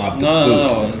binary blob to boot.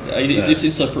 No. It's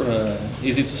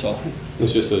easy to solve.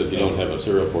 It's just that if you don't have a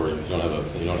serial port, if you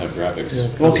don't have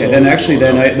graphics. Okay, then actually,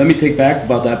 let me take back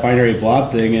about that binary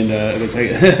blob thing, and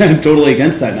I'm totally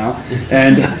against that now,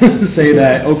 and say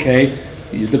that, okay,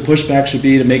 the pushback should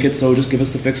be to make it so just give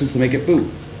us the fixes to make it boot.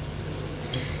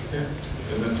 Yeah,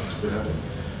 and that's what happened.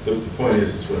 The point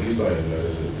is what he's talking about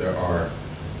is that there are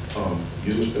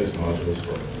user space modules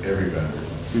for every vendor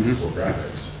for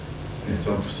graphics, and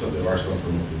there are some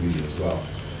for multimedia as well,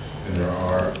 and there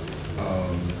are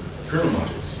kernel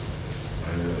modules.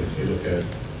 If you look at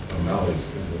a Mali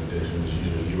implementation, there's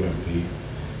usually UMP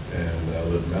and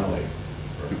libmali,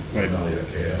 or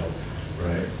mali.kl,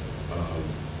 right?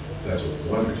 That's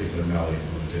one particular Mali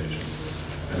implementation.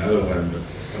 Another one,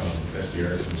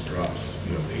 SDR drops,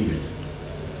 P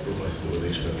replaces it with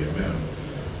HWMM.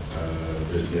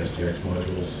 There's the SGX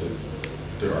modules,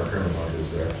 there are kernel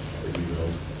modules there that you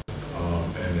build,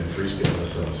 and then Freescale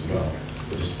does some as well.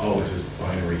 But there's always this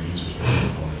binary users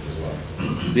component as well.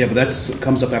 Yeah, but that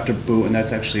comes up after boot, and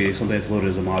that's actually something that's loaded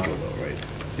as a module, though, right?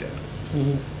 Yeah.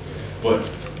 But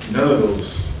none of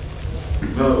those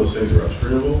things are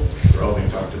upstreamable. They're all being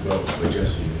talked about by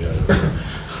Jesse and the other.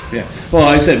 Yeah. Well,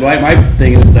 like I said, my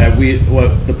thing is that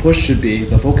what the push should be,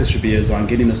 the focus should be, is on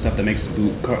getting the stuff that makes the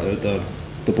boot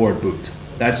the board boot.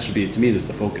 That should be, to me, that's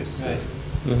the focus. Right.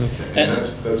 And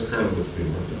that's currently what's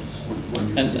being worked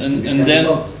on. And then.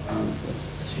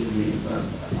 Excuse me,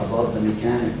 about the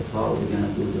mechanic of how we're going to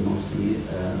do the most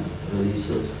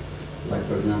releases. Like,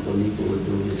 for example, Nico would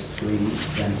do his tree,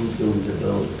 then who's doing the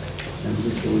build, and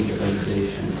who's doing the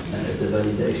validation. And if the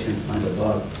validation find a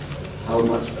bug,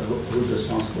 who's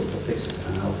responsible for fixes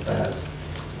and how fast?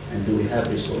 And do we have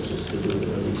resources to do the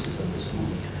releases at this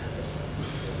moment?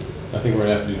 I think we're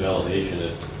going to have to do validation.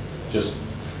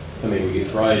 We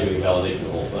could try doing validation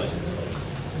the whole thing.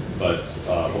 But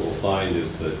what we'll find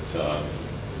is that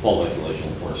fault isolation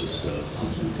will force us to,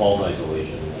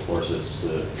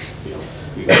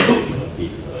 do validation of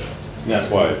pieces of it. And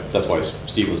that's why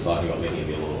Steve was talking about making it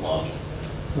be a little module.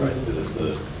 Right, because if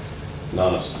the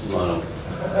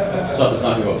stuff that's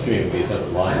not going to go upstream would be a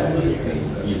separate line, then you can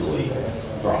easily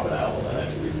drop it out and then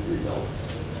have to rebuild.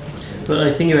 But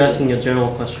I think you're asking a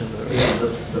general question. Yeah,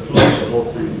 the flow of the whole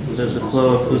thing. There's the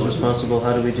flow of who's responsible,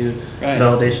 how do we do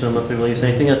validation on monthly release?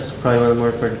 And I think that's probably one of the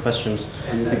more important questions.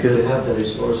 And do we have the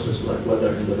resources, like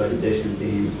whether in the validation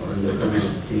team or in the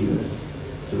kernel team,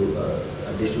 to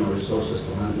additional resources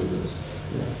to handle this?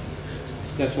 Yeah.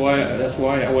 That's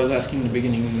why I was asking in the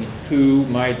beginning who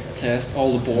might test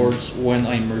all the boards when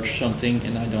I merge something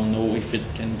and I don't know if it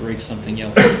can break something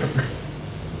else.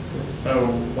 So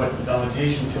what the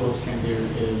validation tools can do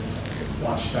is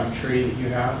watch some tree that you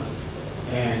have,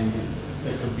 and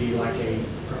this would be like a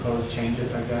proposed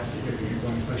changes, I guess, if you're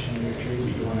going to push into your tree,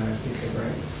 but you want to see if they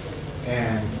break.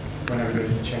 And whenever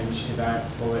there's a change to that,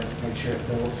 will it make sure it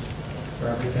builds for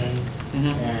everything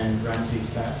and runs these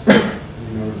tests?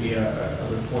 And there would be a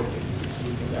report that you can see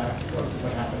for that,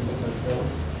 what happened with those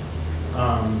builds.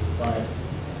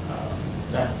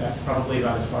 That's probably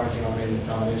about as far as the automated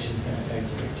validation is going to take.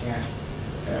 You can't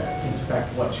inspect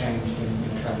what changed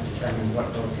and try to determine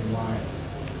what broke and why.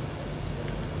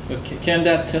 Okay. Can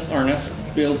that test RNS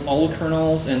build all the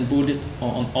kernels and boot it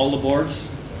on all the boards?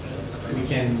 We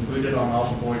can boot it on all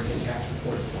the boards that you have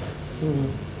support for,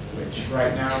 which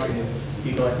right now is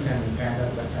EagleXM and Panda,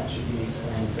 but that should be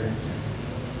expanded very soon.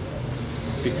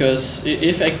 Because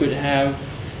if I could have,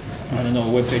 I don't know,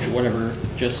 a web page or whatever,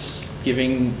 just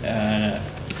giving a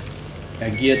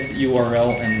Git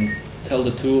URL and tell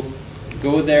the tool,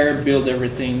 go there, build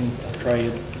everything, try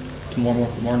it tomorrow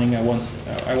morning. I want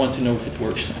to know if it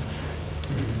works.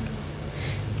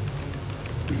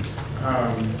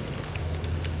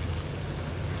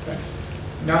 That's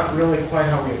not really quite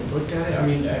how we looked at it. I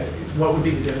mean, what would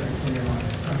be the difference in your mind?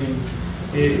 I mean,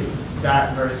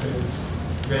 that versus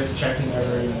this checking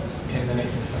every 10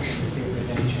 minutes or something to see if there's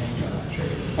any change on that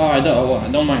tree. Oh, I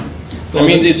don't mind. I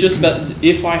mean, it's just that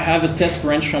if I have a test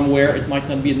branch somewhere, it might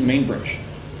not be the main branch.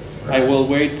 Right. I will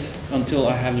wait until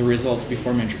I have the results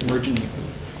before merging it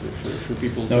for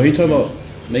people. No, you talk about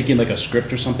making like a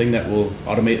script or something that will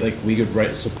automate, like we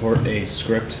could support a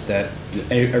script that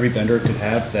every vendor could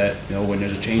have that, when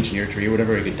there's a change in your tree or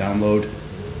whatever, you could download,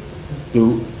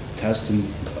 boot, test, and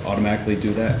automatically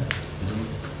do that.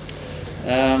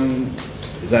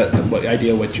 Is that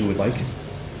what you would like?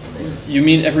 You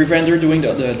mean every vendor doing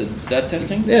that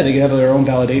testing? Yeah, they could have their own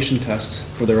validation tests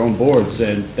for their own boards,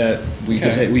 and that we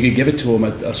could give it to them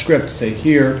a script. Say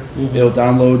here, it'll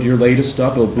download your latest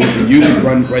stuff. It'll boot, and you could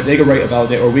run. Right, they could write a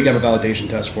validate, or we got a validation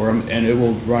test for them, and it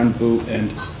will run, boot,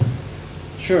 and.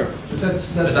 Sure. But that's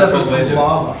separate from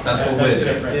Lava. That's what we're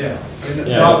doing. Yeah.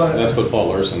 That's what Paul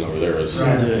Larson over there is.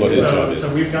 What his job is.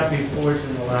 So we've got these boards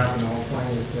in the lab, and the whole point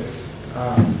is that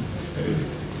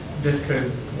this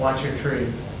could watch your tree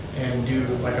and do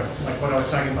like what I was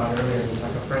talking about earlier, was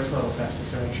like a first level test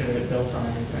to make sure that it builds on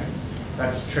everything.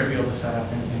 That's trivial to set up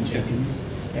in Jenkins.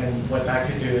 And what that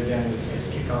could do then is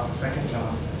kick off a second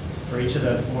job for each of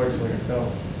those boards where it's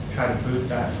built, try to boot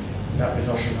that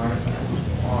resulting artifact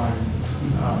on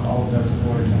all of those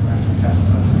boards and run some tests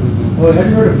on those. Well, have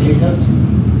you heard of K-Test?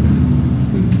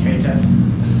 K-Test?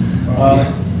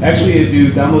 Actually, if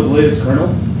you download the latest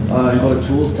kernel, and go to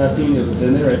tools testing, it's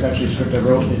in there. It's actually a script I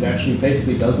wrote. It actually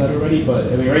basically does that already. But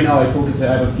I mean, right now I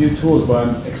have a few tools, but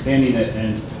I'm expanding it,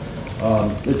 and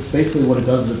It's basically what it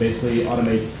does is it basically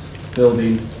automates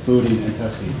building, booting, and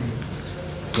testing.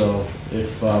 So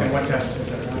if And what test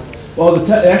is it run?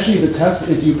 well, actually the test,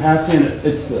 if you pass in,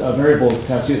 it's a variables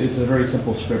test. It's a very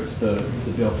simple script to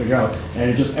be able to figure out, and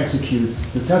it just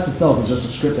executes. The test itself is just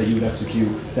a script that you would execute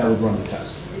that would run the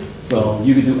test. So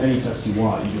you can do any test you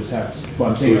want. You just have. But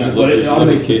I'm saying, but it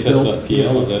automates the build.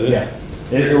 KTest.pl, is that it?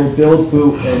 Yeah, it will build,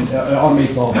 boot, and it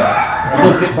automates all that.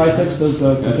 Does Git bisects does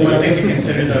One thing to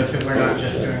consider though is that we're not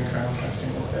just doing kernel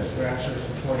testing with this, we're actually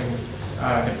supporting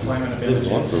deployment of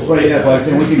images. Right, yeah, but I'm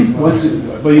saying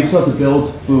but you still have to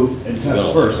build, boot, and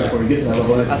test first before you get to that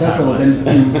level. And at the test level, then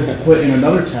you put in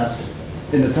another test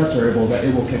in the test variable that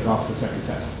it will kick off the second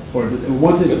test. Or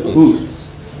once it boots,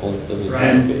 Right.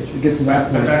 and it gets to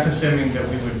that But point. that's assuming that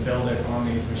we would build it on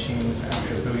these machines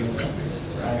after booting something,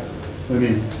 right? I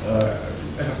mean,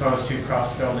 As opposed to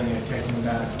cross-building it, taking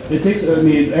that. it takes, I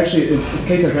mean, actually,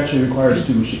 KTest actually requires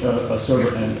two a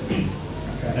server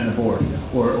and a board,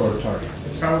 or a target.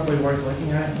 It's probably worth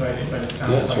looking at, but it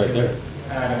sounds like it would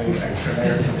add an extra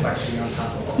layer of complexity on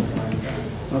top of what we're already doing.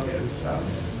 Okay. So,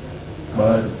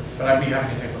 But I'd be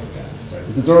happy to take a look at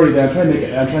it. it's already there. I'm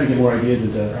trying to get more ideas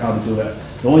into how to do that.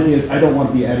 The only thing is, I don't want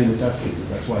to be adding the test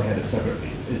cases. That's why I had it separately.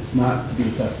 It's not to be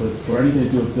a test, but for anything to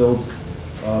do with build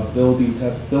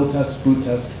tests, boot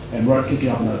tests, and kicking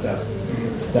off another test.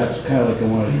 That's kind of like I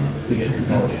want to get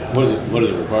consolidated. What does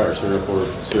it require? Serial port?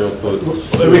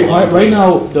 Right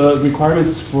now, the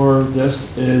requirements for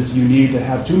this is you need to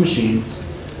have two machines,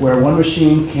 where one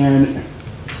machine can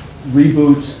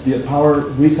reboot the power,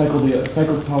 cycle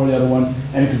the power of the other one,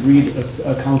 and it could read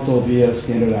a console via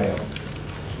standard I/O.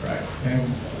 Right. And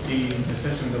the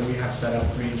system that we have set up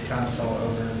reads console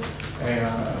over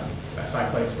a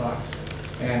Cyclades box.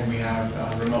 And we have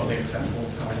remotely accessible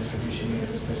power distribution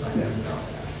units for Cyclades out.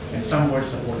 And some boards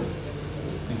support it,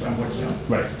 and some boards don't.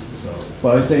 Right. So,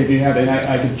 well, I'd say if you have, and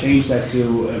I could change that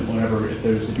to whenever, if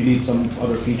you need some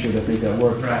other feature to make that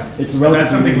work. Right. It's But relatively.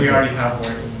 that's something we already have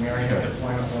working. We already have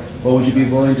deployment working. Well, would you be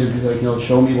willing to, like,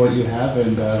 show me what you have,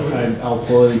 and I'll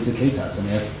pull it into KTest?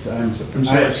 I mean,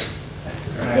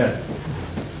 yeah.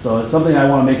 So it's something I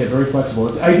want to make it very flexible.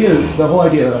 It's the whole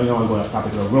idea. I know I'm going off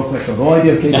topic real quick. Though. The whole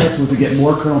idea of KTest was to get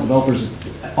more kernel developers to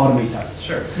automate tests.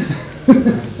 Sure.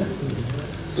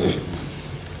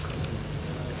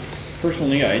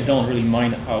 Personally, I don't really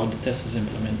mind how the test is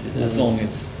implemented, as long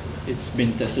as it's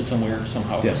been tested somewhere,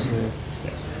 somehow. Yes.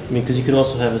 I mean, because you could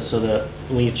also have it so that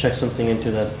when you check something into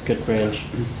that Git branch,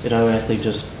 it automatically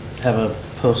just have a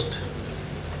post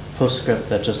script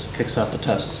that just kicks off the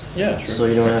tests. Yeah, sure. So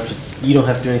you don't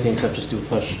have to do anything except just do a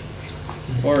push.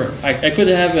 Or I could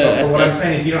have But what I'm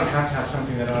saying is you don't have to have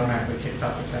something that automatically kicks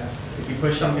off the test. If you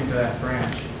push something to that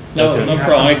branch. no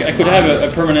problem. I could have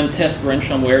a permanent test branch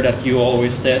somewhere that you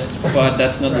always test, but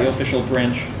that's not the official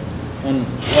branch.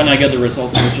 When I get the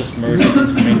results, I would just merge it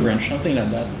into the main branch, something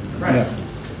like that. Right.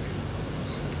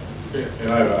 Yeah.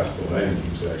 And I've asked the landing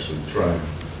team to actually try and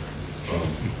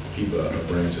keep a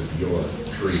branch of your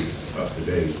tree up to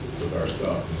date with our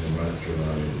stuff and then run it through an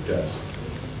automated test.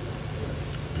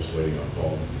 Just waiting on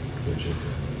Paul to finish it.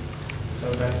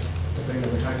 So that's the thing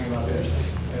that we're talking about there,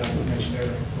 that I mentioned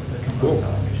earlier with the component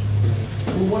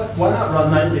automation. Well, why not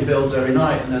run nightly builds every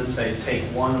night and then say, take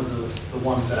one of the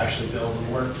ones that actually builds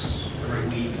and works every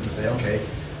week and say, okay,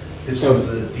 this one's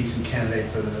a decent candidate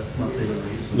for the monthly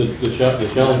release.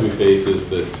 The challenge we face is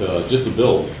that just the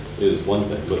build is one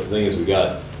thing, but the thing is we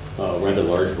got rather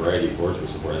large variety of boards we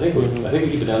support. I think we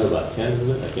keep it down to about 10,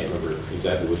 isn't it? I can't remember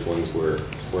exactly which ones we're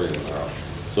supporting tomorrow.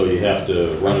 So you have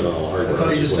to run it on the hardware. I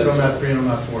thought you just said on that 3 and on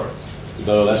that 4.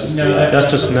 No, that's just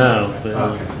That's just now. But,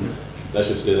 Okay. that's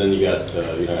just it. Then you got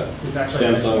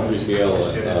Samsung, Freescale,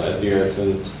 SD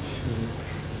Ericsson.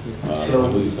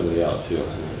 I'm leaving somebody out too.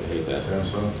 I hate that.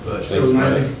 Samsung? So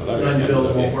 90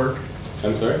 builds won't work?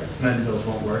 I'm sorry? 90 builds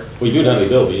won't work? Well, you do it on the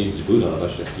build, but you need to boot on a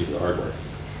bunch of different pieces of hardware.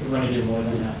 We're going to do more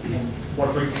than that, and more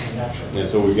frequently, actually. And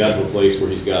so we've got to a place where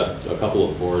he's got a couple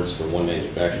of boards from one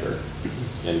manufacturer.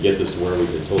 And to get this to where we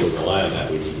can totally rely on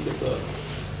that, we need to get the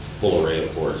full array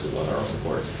of boards that Linaro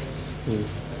supports.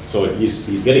 So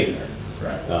he's getting there.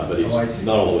 Right. But he's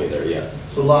not all the way there yet.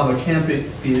 So lava can't be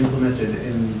implemented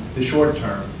in the short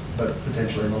term, but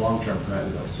potentially in the long term for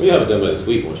 90 builds. We have it done by this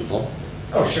week, won't you, Paul?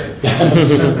 Oh, sure.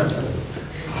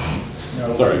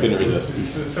 No, Sorry, I couldn't resist.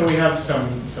 So we have some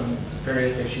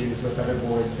various issues with other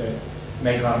boards that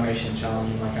make automation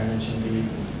challenging, like I mentioned, the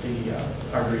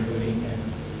hard rebooting,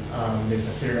 and there's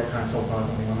a serial console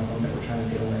problem, one of them that we're trying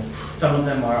to deal with. Some of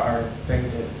them are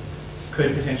things that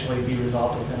could potentially be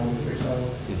resolved within a week or so.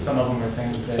 Some of them are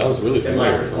things that Sounds really that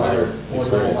might familiar from require other board level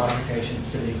experience.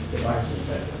 modifications to these devices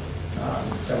that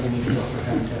that we need to work with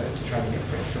them to try to get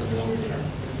fixed over the longer term.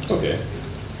 Okay.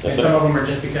 And some of them are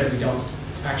just because we don't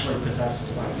actually possess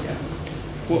supplies yet.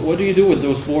 What do you do with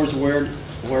those boards where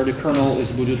the kernel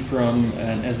is booted from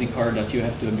an SD card that you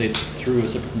have to update through a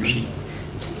separate machine?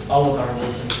 All of our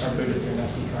boards are booted through an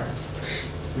SD card.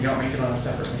 We don't make it on a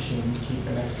separate machine. We keep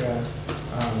an extra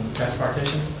test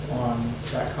partition on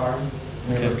that card.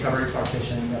 We have a recovery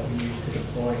partition that we use to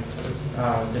deploy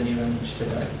the new image to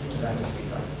that SD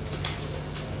card.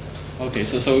 Okay,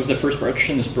 so if the first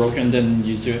partition is broken, then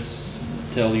you just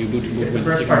tell you boot If with the the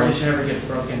first second one? partition ever gets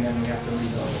broken, then we have to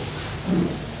rebuild it.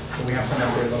 So we have some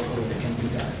out there locally that can do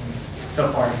that. And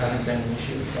so far, it hasn't been an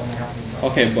issue. It's only happening.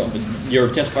 Okay, but your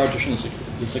test partition is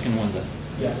the second one then?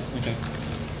 Yes. Okay.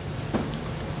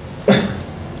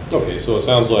 Okay, so it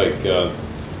sounds like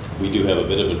we do have a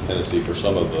bit of a dependency for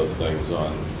some of the things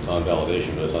on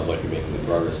validation, but it sounds like you're making good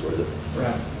progress towards it.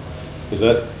 Right. Is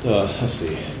that, let's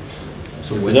see,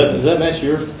 So does that match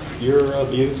your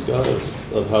view, Scott,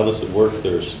 of how this would work?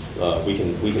 There's, we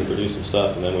can produce some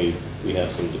stuff, and then we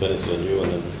have some dependency on you,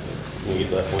 and then when we get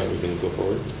to that point, we can go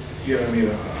forward? Yeah, I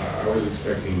mean, I was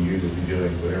expecting you to be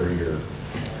doing whatever you're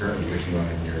currently working on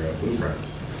in your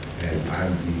blueprints, and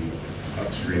I'd be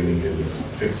upstreaming and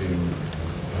fixing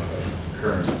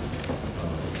current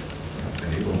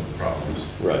enablement problems.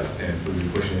 Right. And we'd be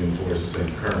pushing them towards the same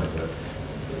kernel, but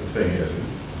the thing is,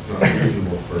 it's not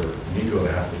reasonable for Nico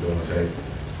to have to go and say,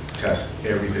 test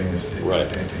everything Right.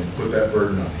 and put that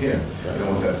burden on him. I don't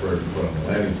want that burden put on the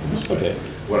landing teams. Okay.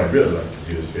 What I'd really like to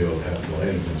do is be able to have the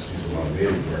landing teams do some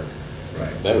automated work,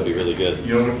 right? That would be really good.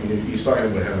 You know, he's talking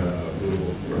about having a little,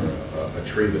 or a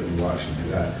tree that we watch and do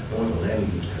that. I want the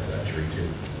landing teams to have that tree too.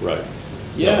 Right.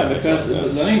 Yeah, No, that makes because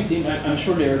sense. the learning team, I'm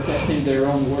sure they are testing their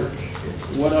own work.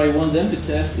 What I want them to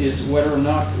test is whether or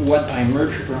not what I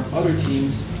merge from other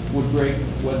teams would break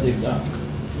what they've done.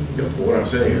 Yeah, but what I'm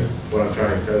saying is, what I'm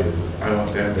trying to tell you is, I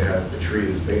want them to have a tree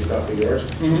that's based off of yours,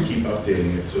 Mhm. keep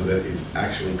updating it so that it's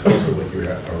actually close to what you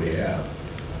already have.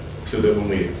 So that when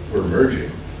we're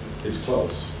merging, it's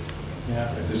close.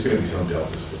 Yeah. And there's gonna be some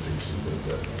deltas with these people,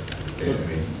 but, So I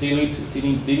mean,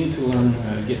 they need to learn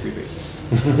git rebase.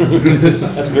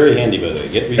 That's very handy, by the way.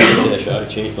 Get reset,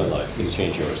 changed my life. Please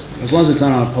change yours. As long as it's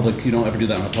not on a public, you don't ever do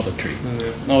that on a public tree.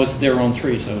 No, it's their own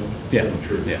tree, so. Yeah,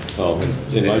 true. yeah. Well,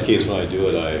 in my case, when I do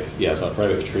it, it's on a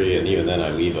private tree, and even then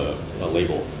I leave a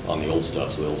label on the old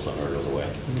stuff, so the old stuff never goes away.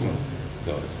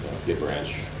 Git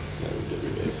branch, git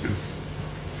rebase.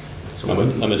 So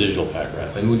I'm a digital pack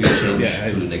rat. when would you change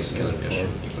Yeah, to the next kernel version?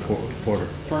 Porter.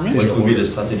 Pardon me? What would be the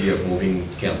strategy of moving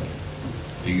kernel?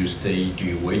 Do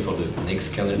you wait for the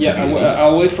next kernel to be Yeah, released?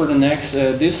 I'll wait for the next,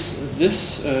 for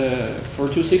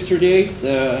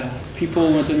 2638,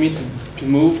 people wanted me to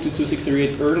move to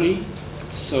 2638 early,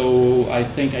 so I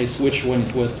think I switched when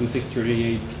it was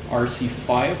 2638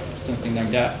 RC5, something like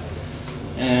that.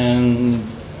 And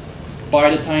by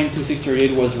the time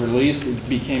 2638 was released, it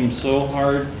became so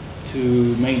hard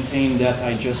to maintain that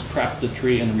I just scrapped the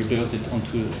tree and rebuilt it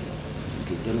onto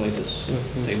the latest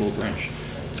stable branch.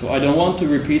 So I don't want to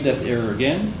repeat that error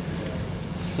again.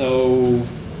 So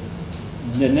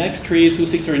the next tree,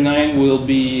 2639, will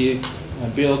be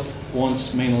built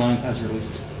once mainline has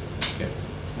released it. Okay.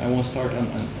 I won't start on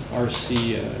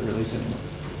RC release anymore.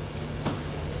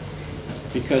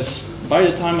 Because by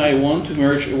the time I want to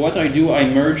merge, what I do, I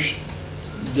merge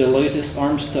the latest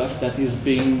ARM stuff that is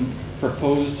being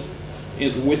proposed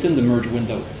within the merge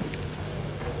window.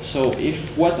 So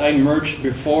if what I merged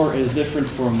before is different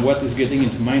from what is getting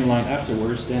into mainline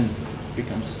afterwards, then it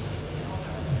becomes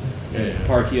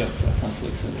party of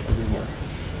conflicts everywhere.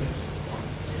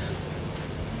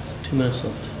 2 minutes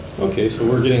left. Okay, so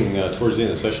we're getting towards the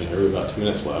end of the session here. We have about 2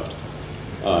 minutes left.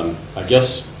 I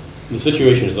guess the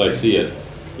situation as I see it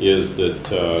is that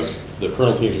the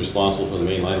kernel team is responsible for the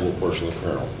mainlineable portion of the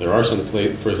kernel. There are some,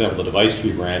 for example, the device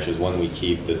tree branch is one we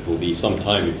keep that will be some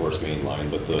time before it's mainline,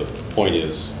 but the point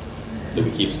is that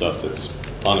we keep stuff that's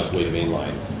on its way to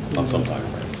mainline on some time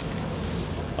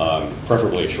frame.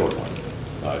 Preferably a short one.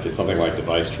 If it's something like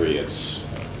device tree, it's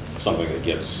something that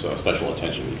gets special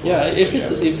attention before. Yeah,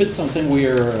 it's if it's something we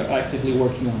are actively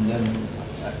working on, then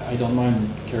I don't mind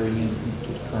carrying it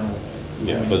into the kernel.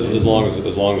 Yeah, but as long as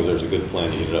there's a good plan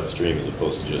to get it upstream as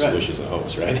opposed to just Right. wishes and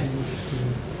hopes, right?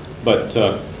 But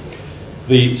the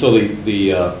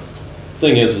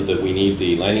thing is that we need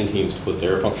the landing teams to put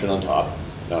their function on top,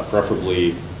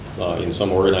 preferably in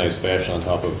some organized fashion on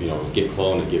top of git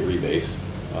clone and git rebase,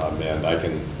 and I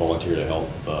can volunteer to help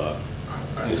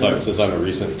since I'm a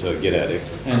recent Git addict.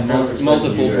 And I'm kind of expecting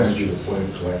multiple you guys to be branches. the point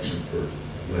of collection for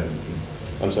landing team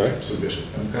I'm sorry. submission.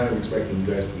 I'm kind of expecting you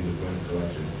guys to be the point of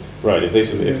collection Right, if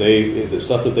the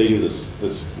stuff that they do that's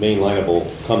mainlineable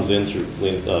comes in through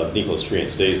Nico's tree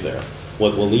and stays there,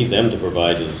 what we'll need them to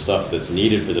provide is the stuff that's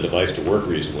needed for the device to work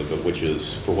reasonably, but which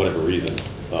is, for whatever reason,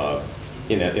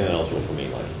 ineligible for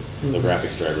mainline. The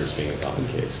graphics drivers being a common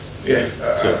case. Yeah,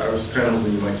 So- I was kind of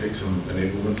hoping you might take some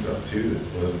enablement stuff too,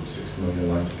 that wasn't 6 million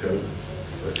lines of code,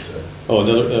 but, Oh,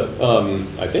 another,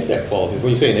 I think that qualifies, when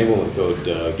you say enablement code,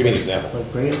 give me an example.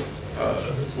 Like bring it.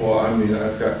 well, I mean,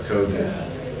 I've got code that,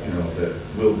 you know, that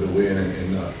will go in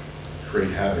and not create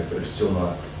havoc, but it's still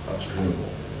not upstreamable.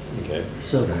 Okay.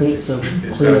 So clean. So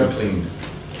It's clean gotta up. be cleaned.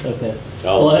 Okay.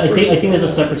 I'll- Well, I think there's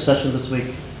a separate session this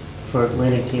week for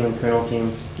landing team and kernel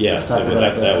team. Yeah, Talk that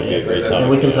about would be a great That's- topic. And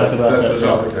we can talk about That's that. the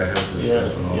topic I have to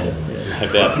discuss Yeah, on all yeah, of them. yeah. I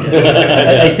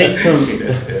bet. I think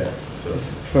Yeah, so.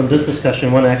 from this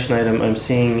discussion, one action item I'm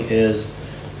seeing is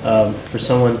for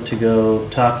someone to go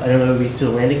talk, I don't know, maybe to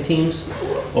the landing teams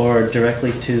or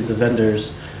directly to the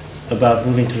vendors about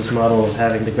moving to this model of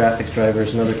having the graphics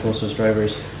drivers and other cool source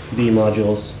drivers be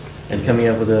modules and coming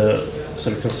up with a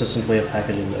sort of consistent way of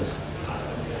packaging those.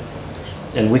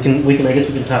 And I guess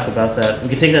we can talk about that. We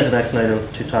can take that as an action item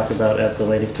to talk about at the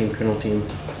landing team, kernel team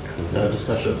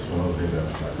discussion. That's one of the things I'm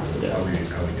talking about, how we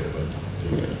get it,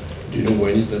 but Do you know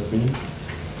when is that meeting?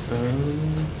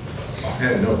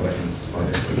 offhand, no, but I can find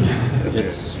it.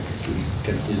 It's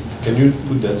Can you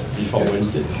put that before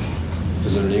Wednesday?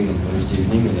 Resulting on Wednesday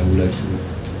evening, and I would like to.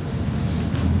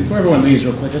 Before everyone leaves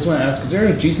real quick, I just want to ask, is there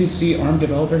a GCC ARM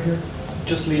developer here?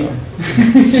 Just leave.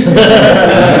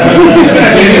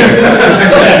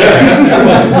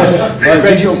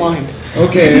 Read your mind.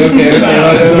 Okay. No,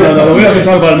 we don't have to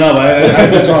talk about it now, but I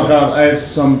have to talk about, I have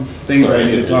some things I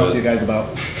need to talk to you guys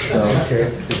about.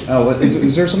 So,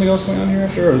 is there something else going on here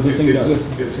after, or is this thing?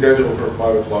 It's scheduled for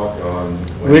 5 o'clock on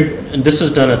we're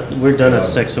Wednesday. we're done at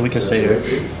 6, so we can stay here.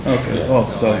 Okay, oh,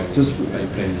 so just,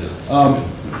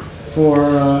 for,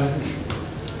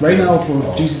 right now for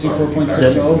GCC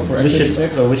 4.60 for We should-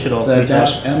 x86, we should all the tweet that.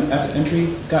 dash MF entry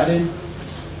got in.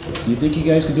 You think you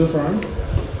guys could do it for ARM?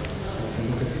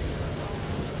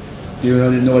 You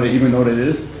don't know even know what it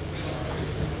is?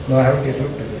 No, I haven't yet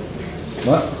looked at it.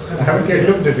 What? I haven't yet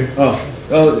looked at it.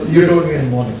 Oh, You told me in the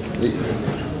morning.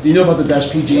 Do you know about the dash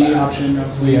PG option,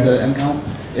 obviously, Yeah. the M count?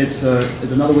 It's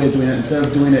another way of doing it. Instead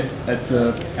of doing it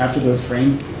after the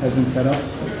frame has been set up,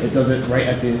 it does it right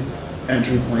at the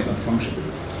entry point of function.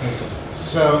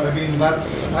 So, I mean,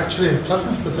 that's actually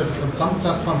platform specific. On some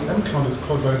platforms, M count is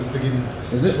called right at the beginning.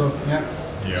 Is it? So, yeah.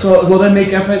 So will that make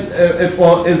is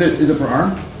it for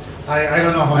ARM? I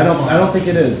don't know how I don't think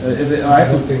it is. I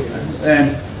have to,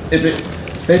 and if it,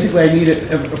 basically I need it,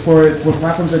 for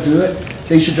platforms that do it,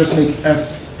 they should just make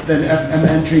then FM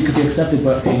entry could be accepted,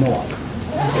 but a no op.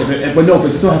 But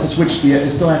it still has to switch it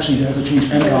still actually has to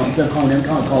change M count. Instead of calling M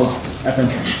count, it calls F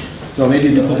entry. So maybe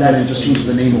if you put that in, it just changes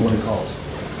the name of what it calls.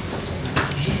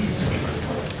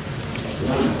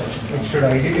 It should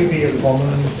ideally be a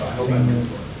common thing.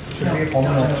 Should be a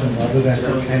common option rather than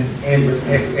an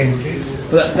F entry.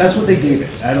 But that's what they gave it.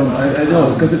 I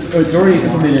know because it's already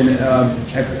implemented in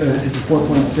it's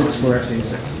 4.6 for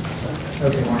x86.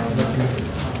 Okay.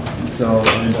 So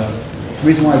the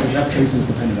reason why is this ftrace is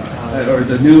dependent on it, or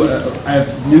the new I have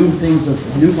new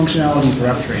functionality for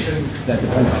ftrace that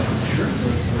depends on it.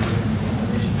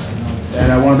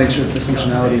 And I want to make sure that this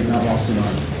functionality is not lost in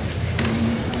ARM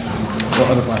or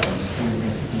other platforms.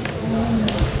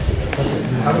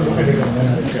 Have a look at it and then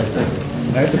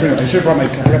I have to bring. I should have brought I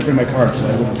forgot to bring my card, so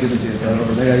I would give it to you. So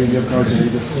maybe you have cards and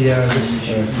you just. yeah, just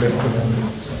left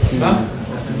it on.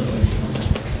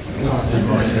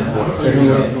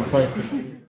 Huh?